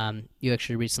you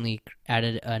actually recently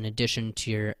added an addition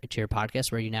to your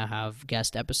podcast where you now have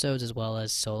guest episodes as well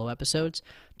as solo episodes.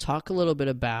 Talk a little bit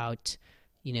about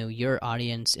your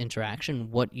audience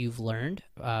interaction, what you've learned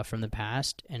from the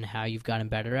past, and how you've gotten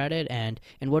better at it, and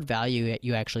what value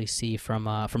you actually see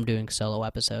from doing solo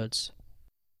episodes.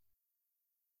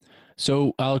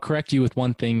 So I'll correct you with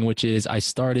one thing, which is I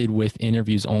started with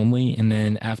interviews only, and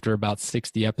then after about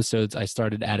 60 episodes, I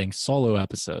started adding solo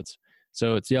episodes.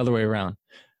 So it's the other way around.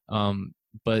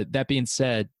 But that being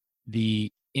said,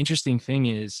 the interesting thing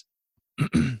is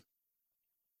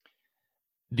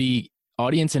the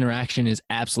audience interaction is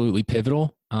absolutely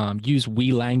pivotal. Use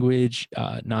we language,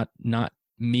 not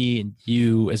me and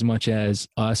you as much as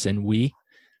us and we.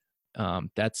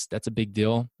 That's a big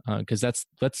deal, because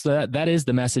that is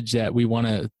the message that we want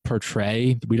to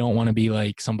portray. We don't want to be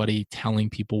like somebody telling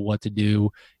people what to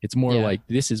do. It's more like,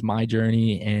 this is my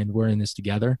journey and we're in this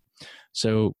together.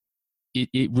 So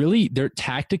it really,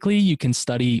 tactically, you can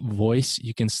study voice,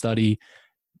 you can study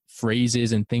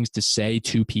phrases and things to say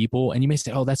to people, and you may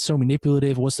say, oh, that's so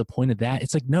manipulative, what's the point of that?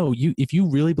 It's like, no, if you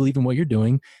really believe in what you're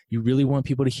doing, you really want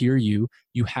people to hear you,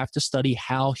 you have to study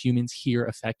how humans hear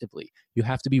effectively. You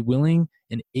have to be willing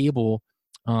and able,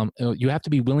 you have to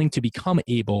be willing to become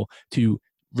able to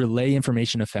relay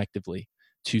information effectively,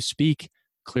 to speak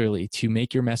clearly, to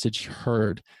make your message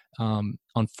heard.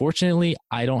 Unfortunately,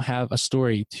 I don't have a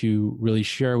story to really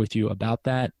share with you about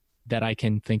that I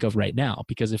can think of right now,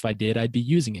 because if I did, I'd be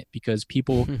using it, because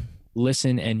people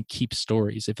listen and keep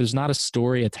stories. If there's not a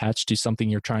story attached to something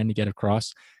you're trying to get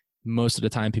across, most of the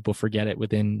time people forget it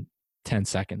within 10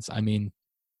 seconds. I mean,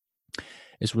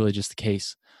 it's really just the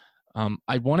case.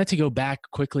 I wanted to go back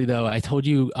quickly though. I told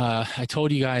you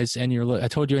guys and I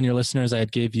told you and your listeners,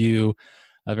 I'd give you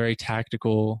a very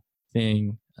tactical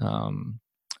thing.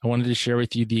 I wanted to share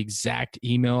with you the exact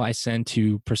email I send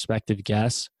to prospective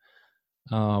guests.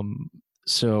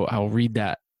 So I'll read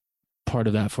that part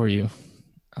of that for you.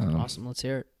 Awesome. Let's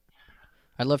hear it.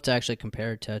 I'd love to actually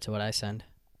compare it to what I send.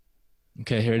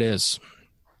 Okay, here it is.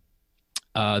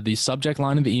 The subject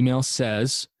line of the email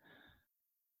says,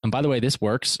 and by the way, this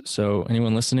works. So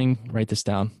anyone listening, write this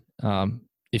down.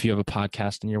 If you have a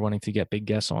podcast and you're wanting to get big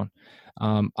guests on,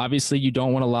 obviously you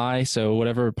don't want to lie. So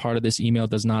whatever part of this email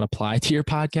does not apply to your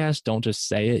podcast, don't just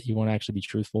say it. You want to actually be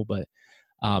truthful, but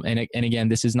and again,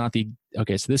 this is not the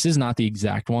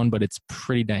exact one, but it's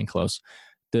pretty dang close.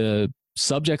 The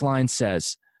subject line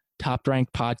says, top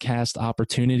ranked podcast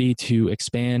opportunity to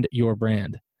expand your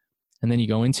brand. And then you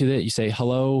go into it, you say,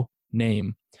 hello,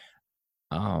 name.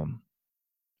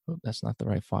 That's not the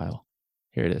right file.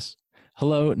 Here it is.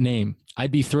 Hello, name.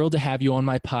 I'd be thrilled to have you on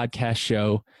my podcast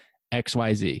show,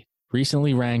 XYZ.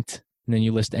 Recently ranked, and then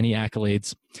you list any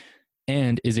accolades,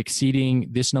 and is exceeding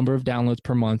this number of downloads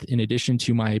per month, in addition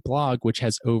to my blog, which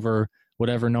has over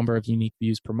whatever number of unique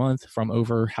views per month from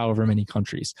over however many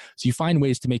countries. So you find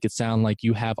ways to make it sound like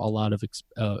you have a lot of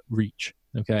reach.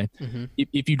 Okay. Mm-hmm.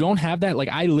 If you don't have that, like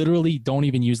I literally don't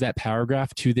even use that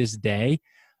paragraph to this day.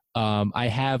 I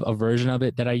have a version of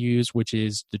it that I use, which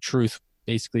is the truth.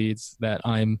 Basically, it's that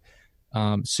I'm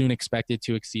soon expected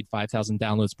to exceed 5,000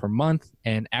 downloads per month.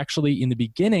 And actually, in the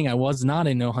beginning, I was not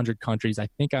in 100 countries. I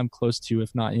think I'm close to,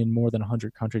 if not in more than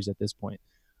 100 countries at this point.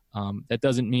 That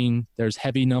doesn't mean there's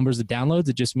heavy numbers of downloads.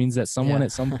 It just means that someone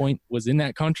at some point was in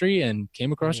that country and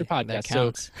came across your podcast. That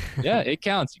counts. So, yeah, it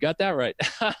counts. You got that right.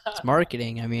 It's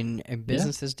marketing. I mean,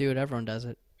 businesses do it. Everyone does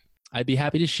it. I'd be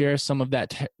happy to share some of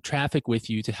that traffic with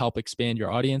you to help expand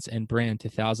your audience and brand to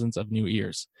thousands of new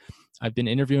ears. I've been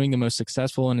interviewing the most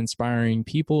successful and inspiring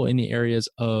people in the areas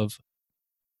of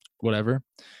whatever,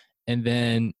 and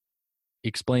then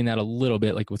explain that a little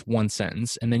bit, like with one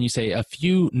sentence. And then you say a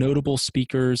few notable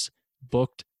speakers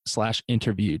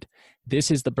booked/interviewed.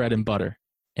 This is the bread and butter.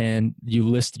 And you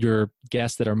list your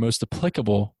guests that are most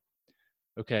applicable,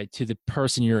 okay, to the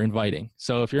person you're inviting.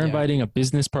 So if you're inviting a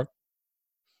business person,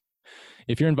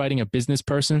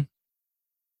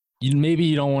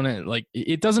 you don't want to, like,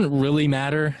 it doesn't really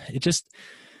matter. It just,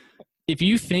 if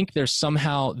you think there's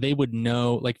somehow they would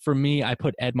know, like for me, I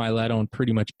put Ed Milet on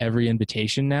pretty much every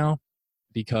invitation now,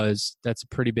 because that's a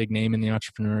pretty big name in the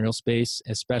entrepreneurial space,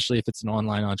 especially if it's an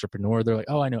online entrepreneur. They're like,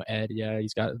 oh, I know Ed. Yeah,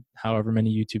 he's got however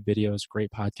many YouTube videos,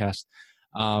 great podcast.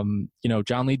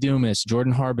 John Lee Dumas,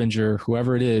 Jordan Harbinger,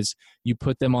 whoever it is, you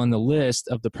put them on the list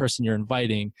of the person you're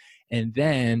inviting. And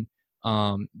then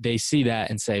they see that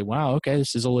and say, wow, okay,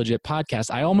 this is a legit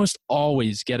podcast. I almost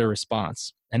always get a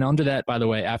response. And under that, by the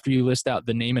way, after you list out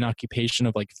the name and occupation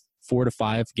of like 4 to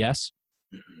 5 guests,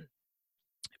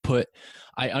 put,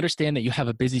 I understand that you have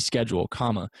a busy schedule,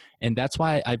 comma, and that's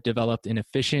why I've developed an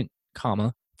efficient,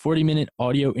 comma, 40-minute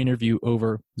audio interview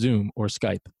over Zoom or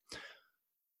Skype.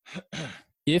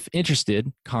 If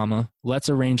interested, comma, let's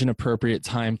arrange an appropriate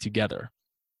time together.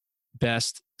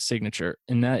 Best signature.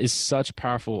 And that is such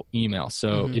powerful email.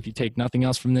 So if you take nothing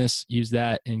else from this, use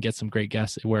that and get some great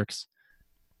guests. It works.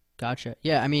 Gotcha.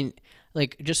 Yeah. I mean,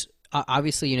 like, just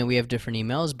obviously, we have different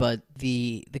emails, but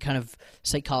the kind of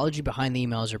psychology behind the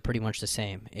emails are pretty much the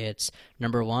same. It's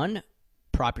number one,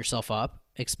 prop yourself up,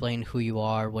 explain who you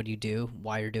are, what you do,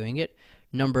 why you're doing it.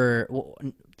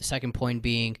 The second point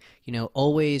being,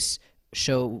 always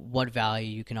show what value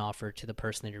you can offer to the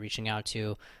person that you're reaching out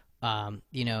to.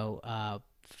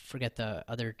 Forget the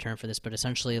other term for this, but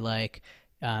essentially like,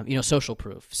 social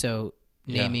proof. So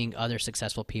naming other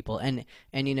successful people, and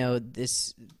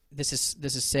this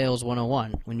is sales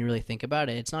 101. When you really think about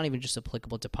it, it's not even just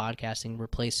applicable to podcasting.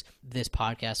 Replace this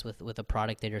podcast with a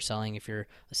product that you're selling. If you're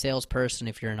a salesperson,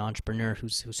 if you're an entrepreneur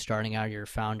who's starting out, you're a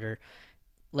founder,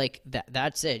 like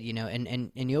that's it,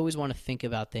 and you always want to think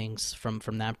about things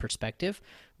from that perspective.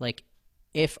 Like,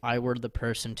 if I were the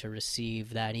person to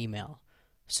receive that email.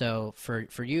 So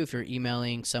for you, if you're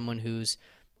emailing someone who's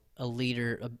a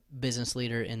leader, a business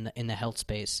leader in the health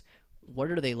space,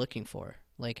 what are they looking for?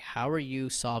 Like, how are you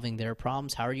solving their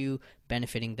problems? How are you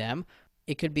benefiting them?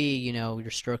 It could be, you're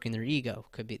stroking their ego.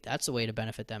 Could be that's a way to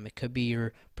benefit them. It could be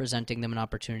you're presenting them an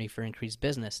opportunity for increased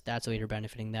business. That's a way you're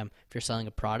benefiting them. If you're selling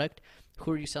a product,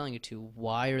 who are you selling it to?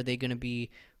 Why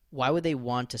would they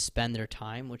want to spend their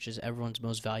time, which is everyone's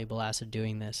most valuable asset,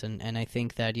 doing this? And I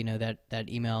think that, that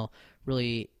email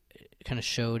really kind of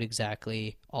showed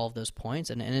exactly all of those points.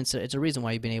 And it's a reason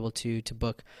why you've been able to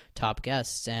book top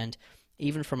guests. And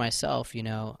even for myself,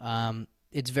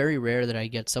 it's very rare that I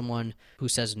get someone who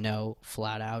says no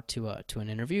flat out to an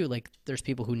interview. Like, there's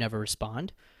people who never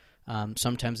respond.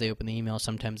 Sometimes they open the email,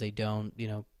 sometimes they don't,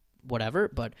 whatever,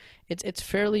 but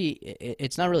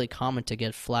it's not really common to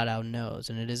get flat out no's.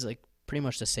 And it is like pretty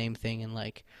much the same thing in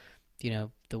like,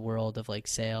 the world of like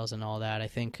sales and all that. I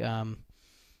think,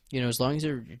 as long as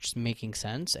you're just making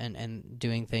sense and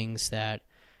doing things that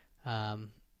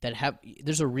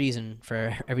there's a reason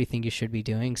for everything you should be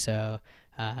doing. So,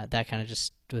 that kind of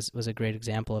just was a great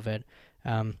example of it.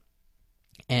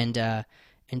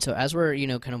 And so as we're,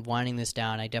 kind of winding this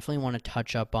down, I definitely want to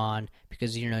touch up on,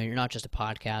 because, you're not just a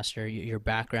podcaster, your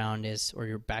background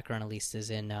at least is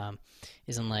in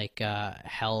like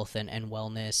health and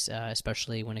wellness,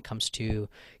 especially when it comes to,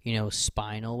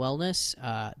 spinal wellness.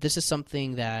 This is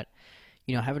something that,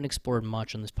 I haven't explored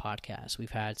much on this podcast.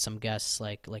 We've had some guests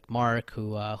like Mark,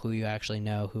 who you actually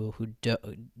know, who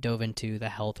dove into the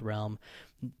health realm.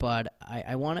 But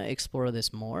I want to explore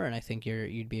this more, and I think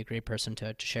you'd be a great person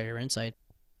to share your insight.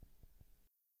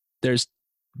 There's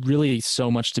really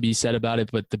so much to be said about it,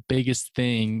 but the biggest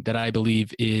thing that I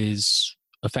believe is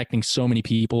affecting so many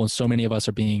people, and so many of us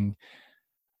are being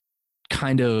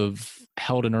kind of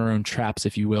held in our own traps,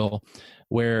 if you will,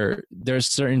 where there's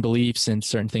certain beliefs and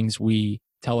certain things we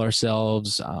tell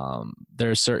ourselves.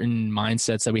 There are certain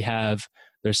mindsets that we have.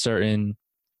 There's certain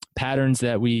patterns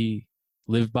that we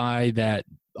live by that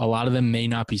a lot of them may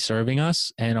not be serving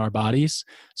us and our bodies.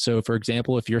 So, for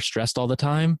example, if you're stressed all the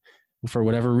time, for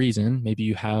whatever reason, maybe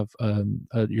you have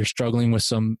you're struggling with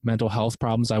some mental health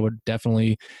problems, I would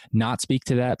definitely not speak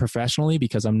to that professionally,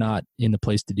 because I'm not in the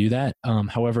place to do that.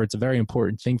 However, it's a very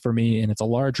important thing for me, and it's a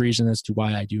large reason as to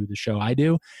why I do the show I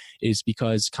do, is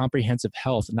because comprehensive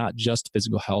health, not just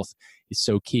physical health, is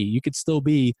so key. You could still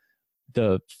be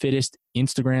the fittest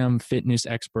Instagram fitness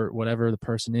expert, whatever the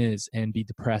person is, and be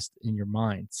depressed in your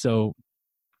mind. So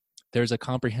there's a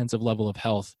comprehensive level of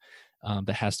health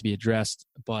that has to be addressed.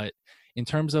 But in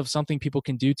terms of something people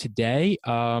can do today,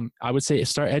 I would say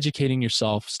start educating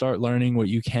yourself, start learning what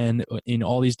you can in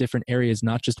all these different areas,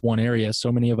 not just one area.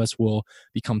 So many of us will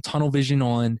become tunnel vision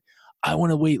on, I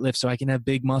want to weightlift so I can have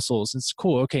big muscles. It's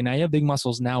cool. Okay, now you have big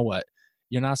muscles. Now what?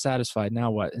 You're not satisfied. Now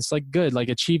what? It's like, good, like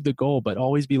achieve the goal, but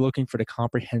always be looking for the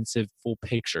comprehensive full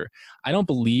picture. I don't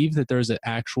believe that there's an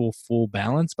actual full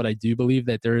balance, but I do believe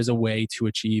that there is a way to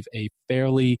achieve a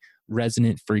fairly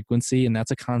resonant frequency. And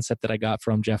that's a concept that I got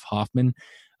from Jeff Hoffman.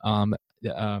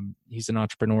 He's an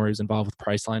entrepreneur who's involved with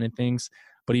Priceline and things,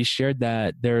 but he shared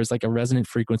that there's like a resonant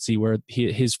frequency where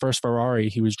his first Ferrari,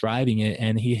 he was driving it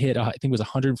and he hit, I think it was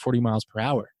 140 miles per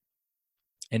hour,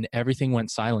 and everything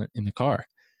went silent in the car.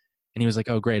 And he was like,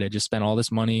 oh, great, I just spent all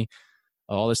this money,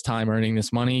 all this time earning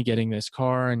this money, getting this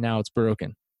car, and now it's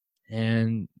broken.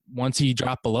 And once he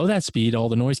dropped below that speed, all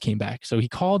the noise came back. So he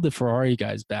called the Ferrari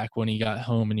guys back when he got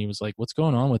home, and he was like, what's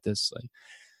going on with this? Like,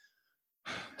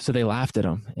 so they laughed at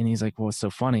him, and he's like, well, it's so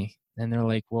funny. And they're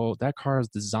like, well, that car is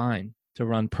designed to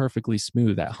run perfectly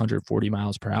smooth at 140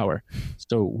 miles per hour.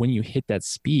 So when you hit that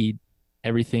speed,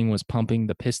 everything was pumping,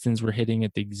 the pistons were hitting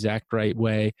it the exact right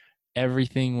way.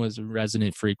 Everything was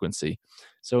resonant frequency.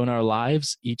 So in our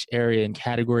lives, each area and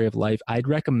category of life, I'd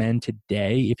recommend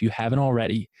today, if you haven't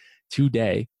already,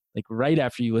 today, like right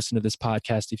after you listen to this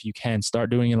podcast, if you can, start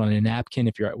doing it on a napkin.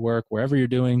 If you're at work, wherever you're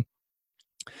doing,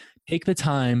 take the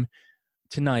time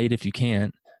tonight, if you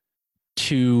can,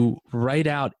 to write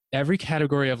out every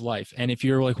category of life. And if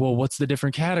you're like, well, what's the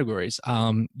different categories?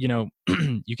 You know,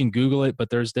 you can Google it, but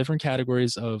there's different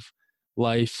categories of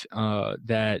life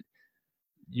that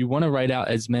you want to write out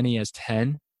as many as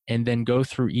 10, and then go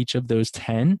through each of those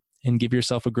 10 and give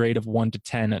yourself a grade of 1 to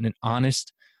 10 and an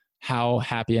honest, how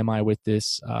happy am I with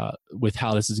this, with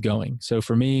how this is going? So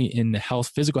for me, in the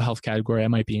physical health category, I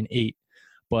might be an 8,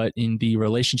 but in the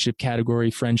relationship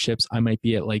category, friendships, I might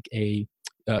be at like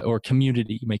or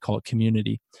community, you may call it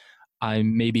community,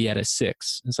 I'm maybe at a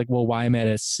 6. It's like, well, why am I at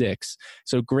a 6?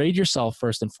 So grade yourself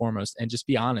first and foremost, and just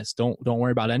be honest. Don't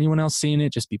worry about anyone else seeing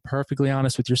it. Just be perfectly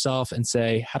honest with yourself and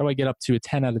say, how do I get up to a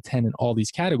 10 out of 10 in all these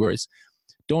categories?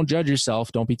 Don't judge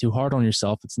yourself. Don't be too hard on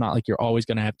yourself. It's not like you're always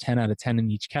going to have 10 out of 10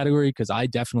 in each category, because I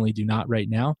definitely do not right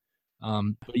now.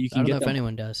 But you can I don't know if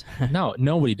anyone does. No,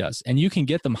 nobody does. And you can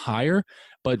get them higher,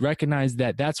 but recognize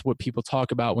that that's what people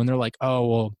talk about when they're like, oh,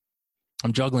 well,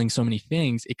 I'm juggling so many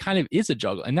things. It kind of is a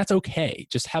juggle, and that's okay.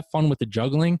 Just have fun with the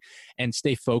juggling and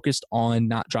stay focused on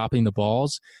not dropping the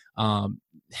balls.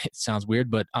 It sounds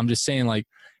weird, but I'm just saying, like,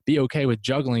 be okay with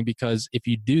juggling, because if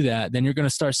you do that, then you're going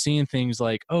to start seeing things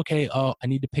like, okay, oh, I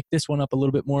need to pick this one up a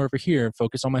little bit more over here and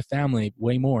focus on my family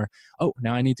way more. Oh,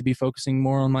 now I need to be focusing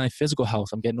more on my physical health.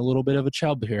 I'm getting a little bit of a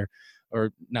chub here.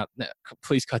 Or not, no,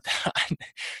 please cut that.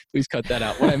 Please cut that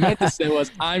out. What I meant to say was,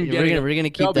 we're gonna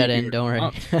keep that in. Don't worry.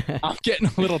 I'm getting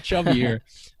a little chubby here.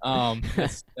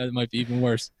 That might be even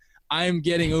worse. I'm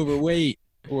getting overweight,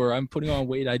 or I'm putting on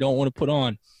weight I don't want to put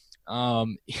on.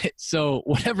 So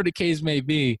whatever the case may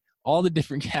be, all the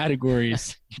different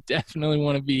categories, you definitely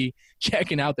want to be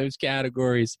checking out those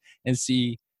categories and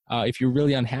see if you're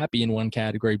really unhappy in one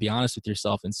category. Be honest with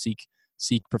yourself and seek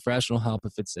professional help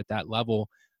if it's at that level.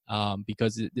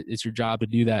 Because it's your job to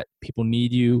do that. People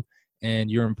need you,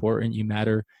 and you're important. You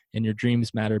matter, and your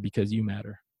dreams matter because you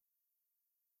matter.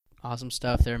 Awesome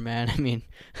stuff there, man. I mean,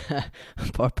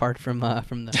 apart from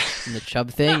the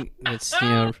chub thing, it's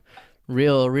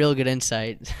real good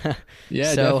insight.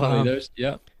 Yeah, so,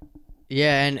 definitely.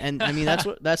 Yeah, and I mean that's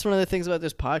one of the things about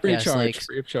this podcast.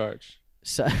 Free of charge.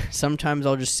 So, sometimes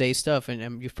I'll just say stuff,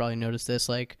 and you've probably noticed this.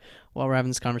 Like while we're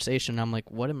having this conversation, I'm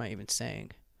like, what am I even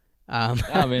saying?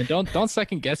 Oh man, don't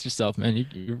second guess yourself, man.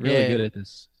 You're really good at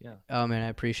this. Yeah. Oh man, I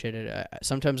appreciate it.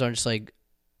 Sometimes I'm just like,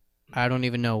 I don't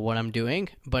even know what I'm doing,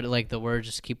 but like the words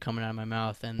just keep coming out of my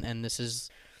mouth, and this is,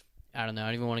 I don't know. I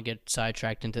don't even want to get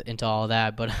sidetracked into all of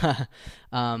that, but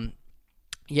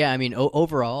yeah. I mean,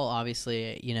 overall,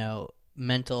 obviously,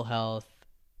 mental health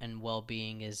and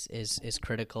well-being is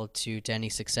critical to any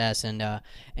success, and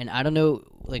I don't know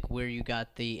like where you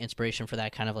got the inspiration for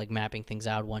that kind of like mapping things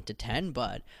out 1 to 10,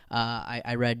 but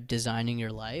I read Designing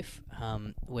Your Life,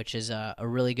 which is a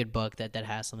really good book that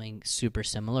has something super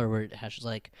similar, where it has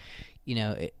like,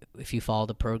 if you follow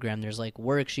the program, there's like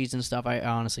worksheets and stuff. I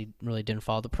honestly really didn't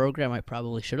follow the program. I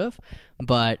probably should have,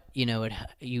 but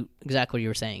you exactly what you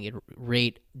were saying. It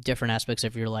rate different aspects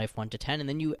of your life 1 to 10, and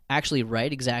then you actually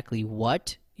write exactly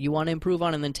what you want to improve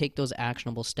on, and then take those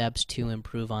actionable steps to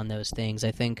improve on those things. I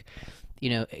think,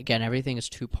 again, everything is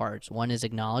two parts. One is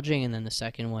acknowledging, and then the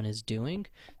second one is doing.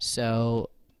 So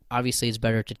obviously it's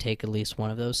better to take at least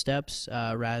one of those steps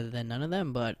rather than none of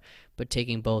them, but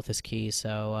taking both is key.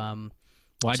 So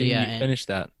why didn't you finish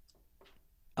that?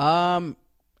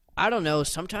 I don't know.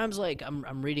 Sometimes like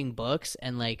I'm reading books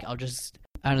and like I'll just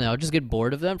get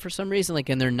bored of them for some reason. Like,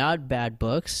 and they're not bad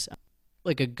books.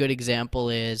 Like a good example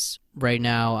is right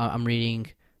now I'm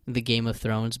reading the Game of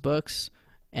Thrones books,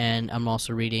 and I'm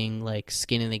also reading like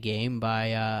Skin in the Game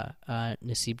by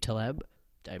Nassim Taleb.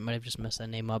 I might have just messed that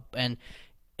name up. And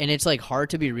it's like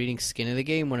hard to be reading Skin in the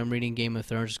Game when I'm reading Game of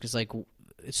Thrones, just because like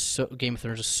Game of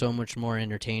Thrones is so much more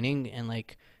entertaining and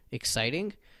like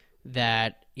exciting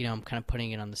that I'm kind of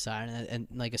putting it on the side. And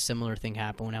like a similar thing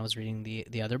happened when I was reading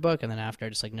the other book, and then after I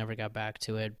just like never got back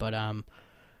to it.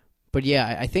 But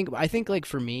yeah, I think like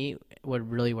for me, what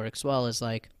really works well is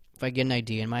like if I get an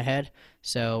idea in my head.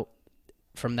 So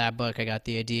from that book, I got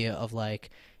the idea of like,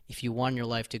 if you want your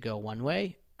life to go one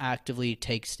way, actively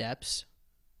take steps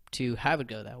to have it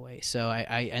go that way. So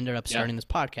I ended up starting this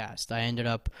podcast. I ended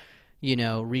up,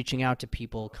 reaching out to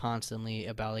people constantly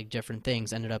about like different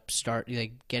things. Ended up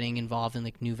getting involved in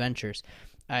like new ventures.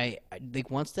 I think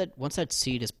once that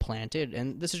seed is planted,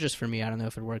 and this is just for me, I don't know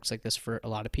if it works like this for a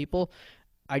lot of people.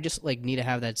 I just like need to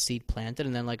have that seed planted,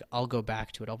 and then like I'll go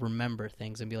back to it. I'll remember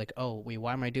things and be like, oh wait,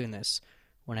 why am I doing this?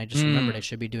 When I just remembered I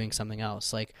should be doing something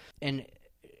else. Like, and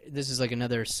this is like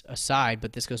another aside,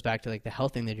 but this goes back to like the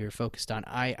health thing that you're focused on.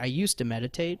 I used to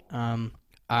meditate. I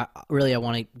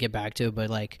want to get back to it, but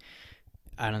like,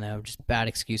 I don't know, just bad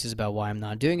excuses about why I'm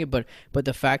not doing it. But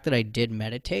the fact that I did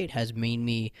meditate has made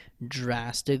me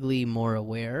drastically more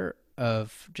aware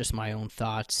of just my own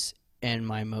thoughts and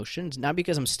my emotions. Not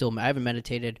because I haven't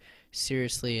meditated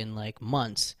seriously in like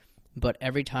months, but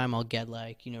every time I'll get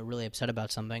like, really upset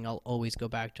about something, I'll always go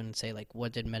back to it and say like,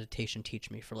 what did meditation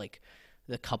teach me for like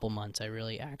the couple months I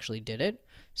really actually did it?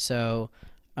 So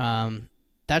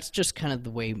that's just kind of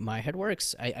the way my head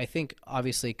works. I think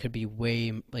obviously it could be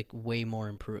way more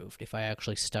improved if I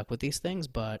actually stuck with these things.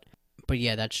 But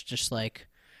yeah, that's just like,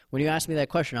 when you asked me that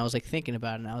question, I was like thinking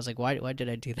about it, and I was like, why did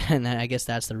I do that? And then I guess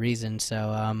that's the reason.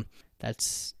 So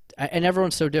and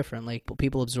everyone's so different. Like,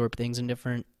 people absorb things in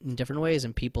different ways,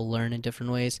 and people learn in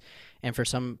different ways. And for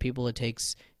some people, it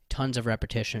takes tons of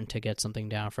repetition to get something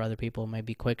down. For other people, it might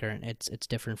be quicker, and it's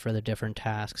different for the different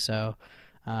tasks. So,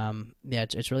 yeah,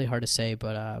 it's really hard to say,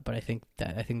 but I think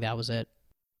that was it.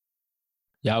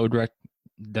 Yeah, I would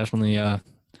definitely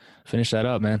finish that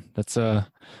up, man. That's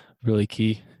really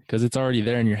key, because it's already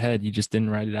there in your head. You just didn't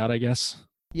write it out, I guess.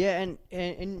 Yeah,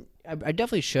 and I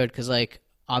definitely should, because like,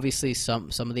 obviously some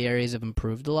of the areas have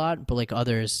improved a lot, but like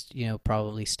others,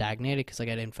 probably stagnated because like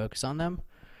I didn't focus on them.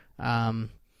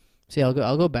 So yeah,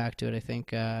 I'll go back to it. I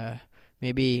think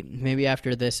maybe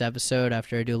after this episode,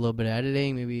 after I do a little bit of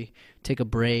editing, maybe take a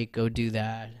break, go do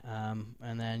that,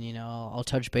 and then I'll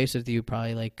touch base with you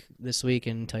probably like this week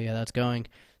and tell you how that's going,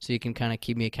 so you can kind of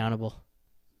keep me accountable.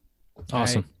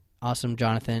 Awesome. Right. Awesome,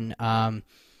 Jonathan.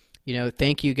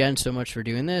 Thank you again so much for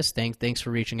doing this. Thanks for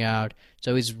reaching out. It's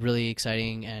always really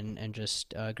exciting and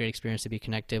just a great experience to be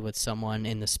connected with someone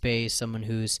in the space, someone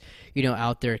who's,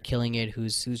 out there killing it,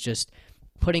 who's just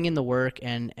putting in the work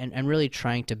and really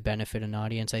trying to benefit an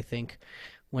audience. I think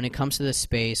when it comes to this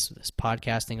space, this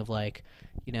podcasting of like,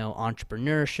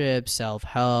 entrepreneurship,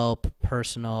 self-help,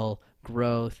 personal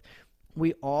growth,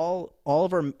 we all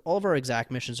of our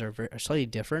exact missions are slightly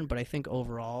different, but I think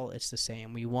overall it's the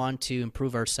same. We want to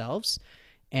improve ourselves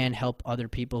and help other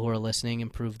people who are listening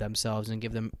improve themselves and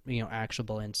give them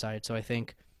actionable insight. So I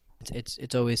think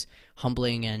it's always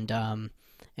humbling and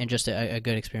just a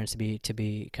good experience to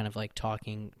be kind of like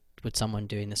talking with someone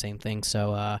doing the same thing.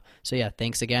 So yeah,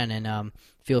 thanks again, and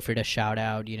feel free to shout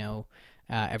out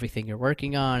everything you're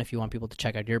working on. If you want people to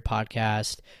check out your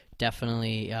podcast,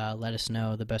 definitely let us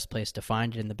know the best place to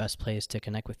find it and the best place to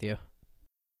connect with you.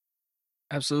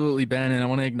 Absolutely, Ben. And I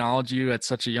want to acknowledge you at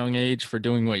such a young age for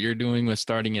doing what you're doing with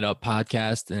Starting It Up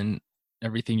podcast and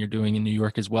everything you're doing in New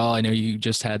York as well. I know you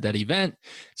just had that event,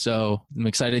 so I'm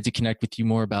excited to connect with you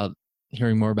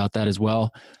hearing more about that as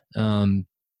well.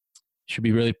 Should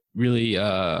be really, really,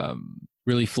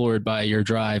 really floored by your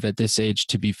drive at this age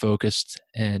to be focused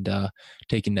and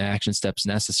taking the action steps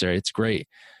necessary. It's great.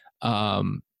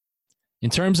 In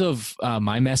terms of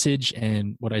my message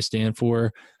and what I stand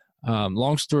for,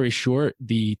 long story short,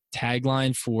 the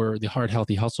tagline for the Heart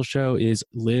Healthy Hustle Show is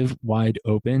Live Wide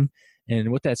Open.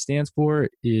 And what that stands for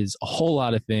is a whole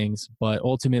lot of things, but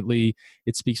ultimately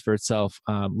it speaks for itself.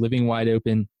 Living wide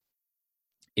open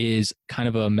is kind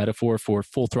of a metaphor for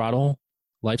full throttle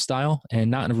lifestyle,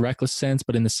 and not in a reckless sense,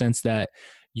 but in the sense that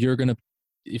you're going to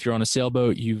if you're on a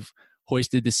sailboat, you've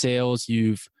hoisted the sails,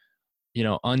 you've,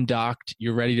 undocked,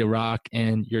 you're ready to rock,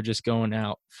 and you're just going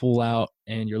out full out,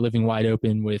 and you're living wide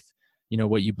open with,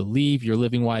 what you believe. You're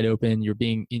living wide open. You're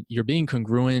being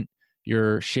congruent.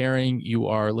 You're sharing. You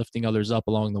are lifting others up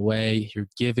along the way. You're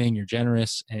giving. You're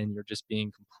generous, and you're just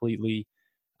being completely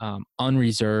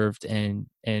unreserved. And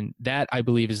that, I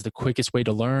believe, is the quickest way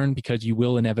to learn, because you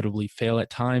will inevitably fail at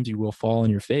times. You will fall on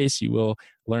your face. You will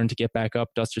learn to get back up,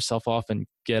 dust yourself off, and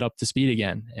get up to speed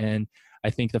again. And I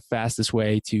think the fastest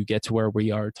way to get to where we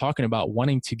are talking about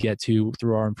wanting to get to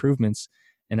through our improvements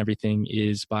and everything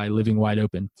is by living wide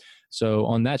open. So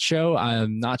on that show,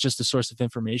 I'm not just a source of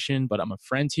information, but I'm a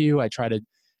friend to you. I try to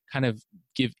kind of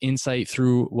give insight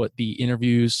through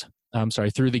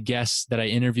through the guests that I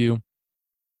interview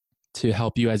to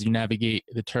help you as you navigate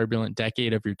the turbulent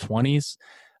decade of your 20s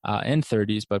and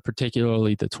 30s, but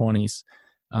particularly the 20s.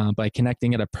 By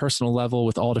connecting at a personal level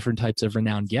with all different types of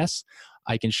renowned guests,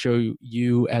 I can show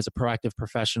you as a proactive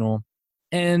professional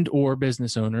and or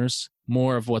business owners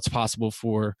more of what's possible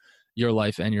for your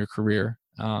life and your career.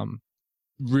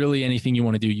 Really anything you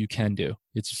want to do, you can do.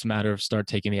 It's just a matter of start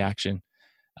taking the action.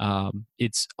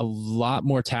 It's a lot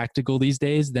more tactical these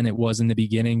days than it was in the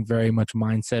beginning, very much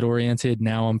mindset oriented.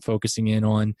 Now I'm focusing in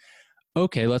on,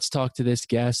 okay, let's talk to this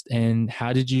guest, and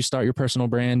how did you start your personal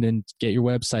brand and get your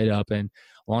website up and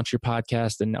launch your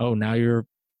podcast? And now you're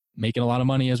making a lot of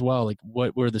money as well. Like,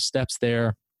 what were the steps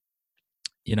there?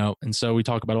 And so we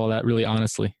talk about all that really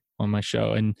honestly on my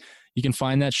show. And you can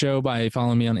find that show by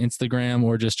following me on Instagram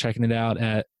or just checking it out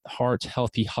at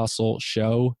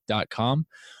hearthealthyhustleshow.com.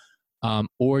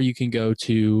 Or you can go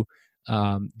to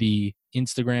the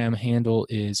Instagram handle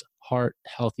is Heart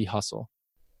Healthy Hustle.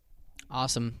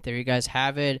 Awesome. There you guys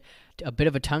have it. A bit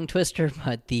of a tongue twister,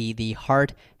 but the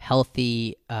Heart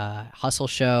Healthy Hustle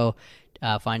Show.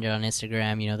 Find it on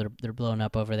Instagram. They're blowing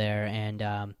up over there.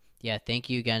 And thank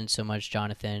you again so much,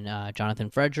 Jonathan. Jonathan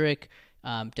Frederick.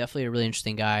 Definitely a really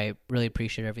interesting guy. Really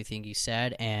appreciate everything you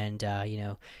said. And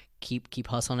keep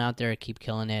hustling out there, keep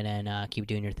killing it, and keep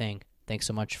doing your thing. Thanks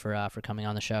so much for coming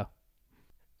on the show.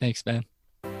 Thanks, man.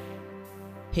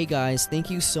 Hey guys,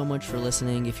 thank you so much for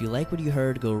listening. If you like what you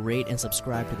heard, go rate and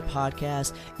subscribe to the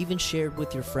podcast. Even share it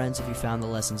with your friends if you found the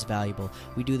lessons valuable.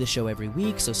 We do the show every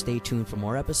week, so stay tuned for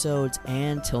more episodes.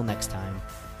 And till next time.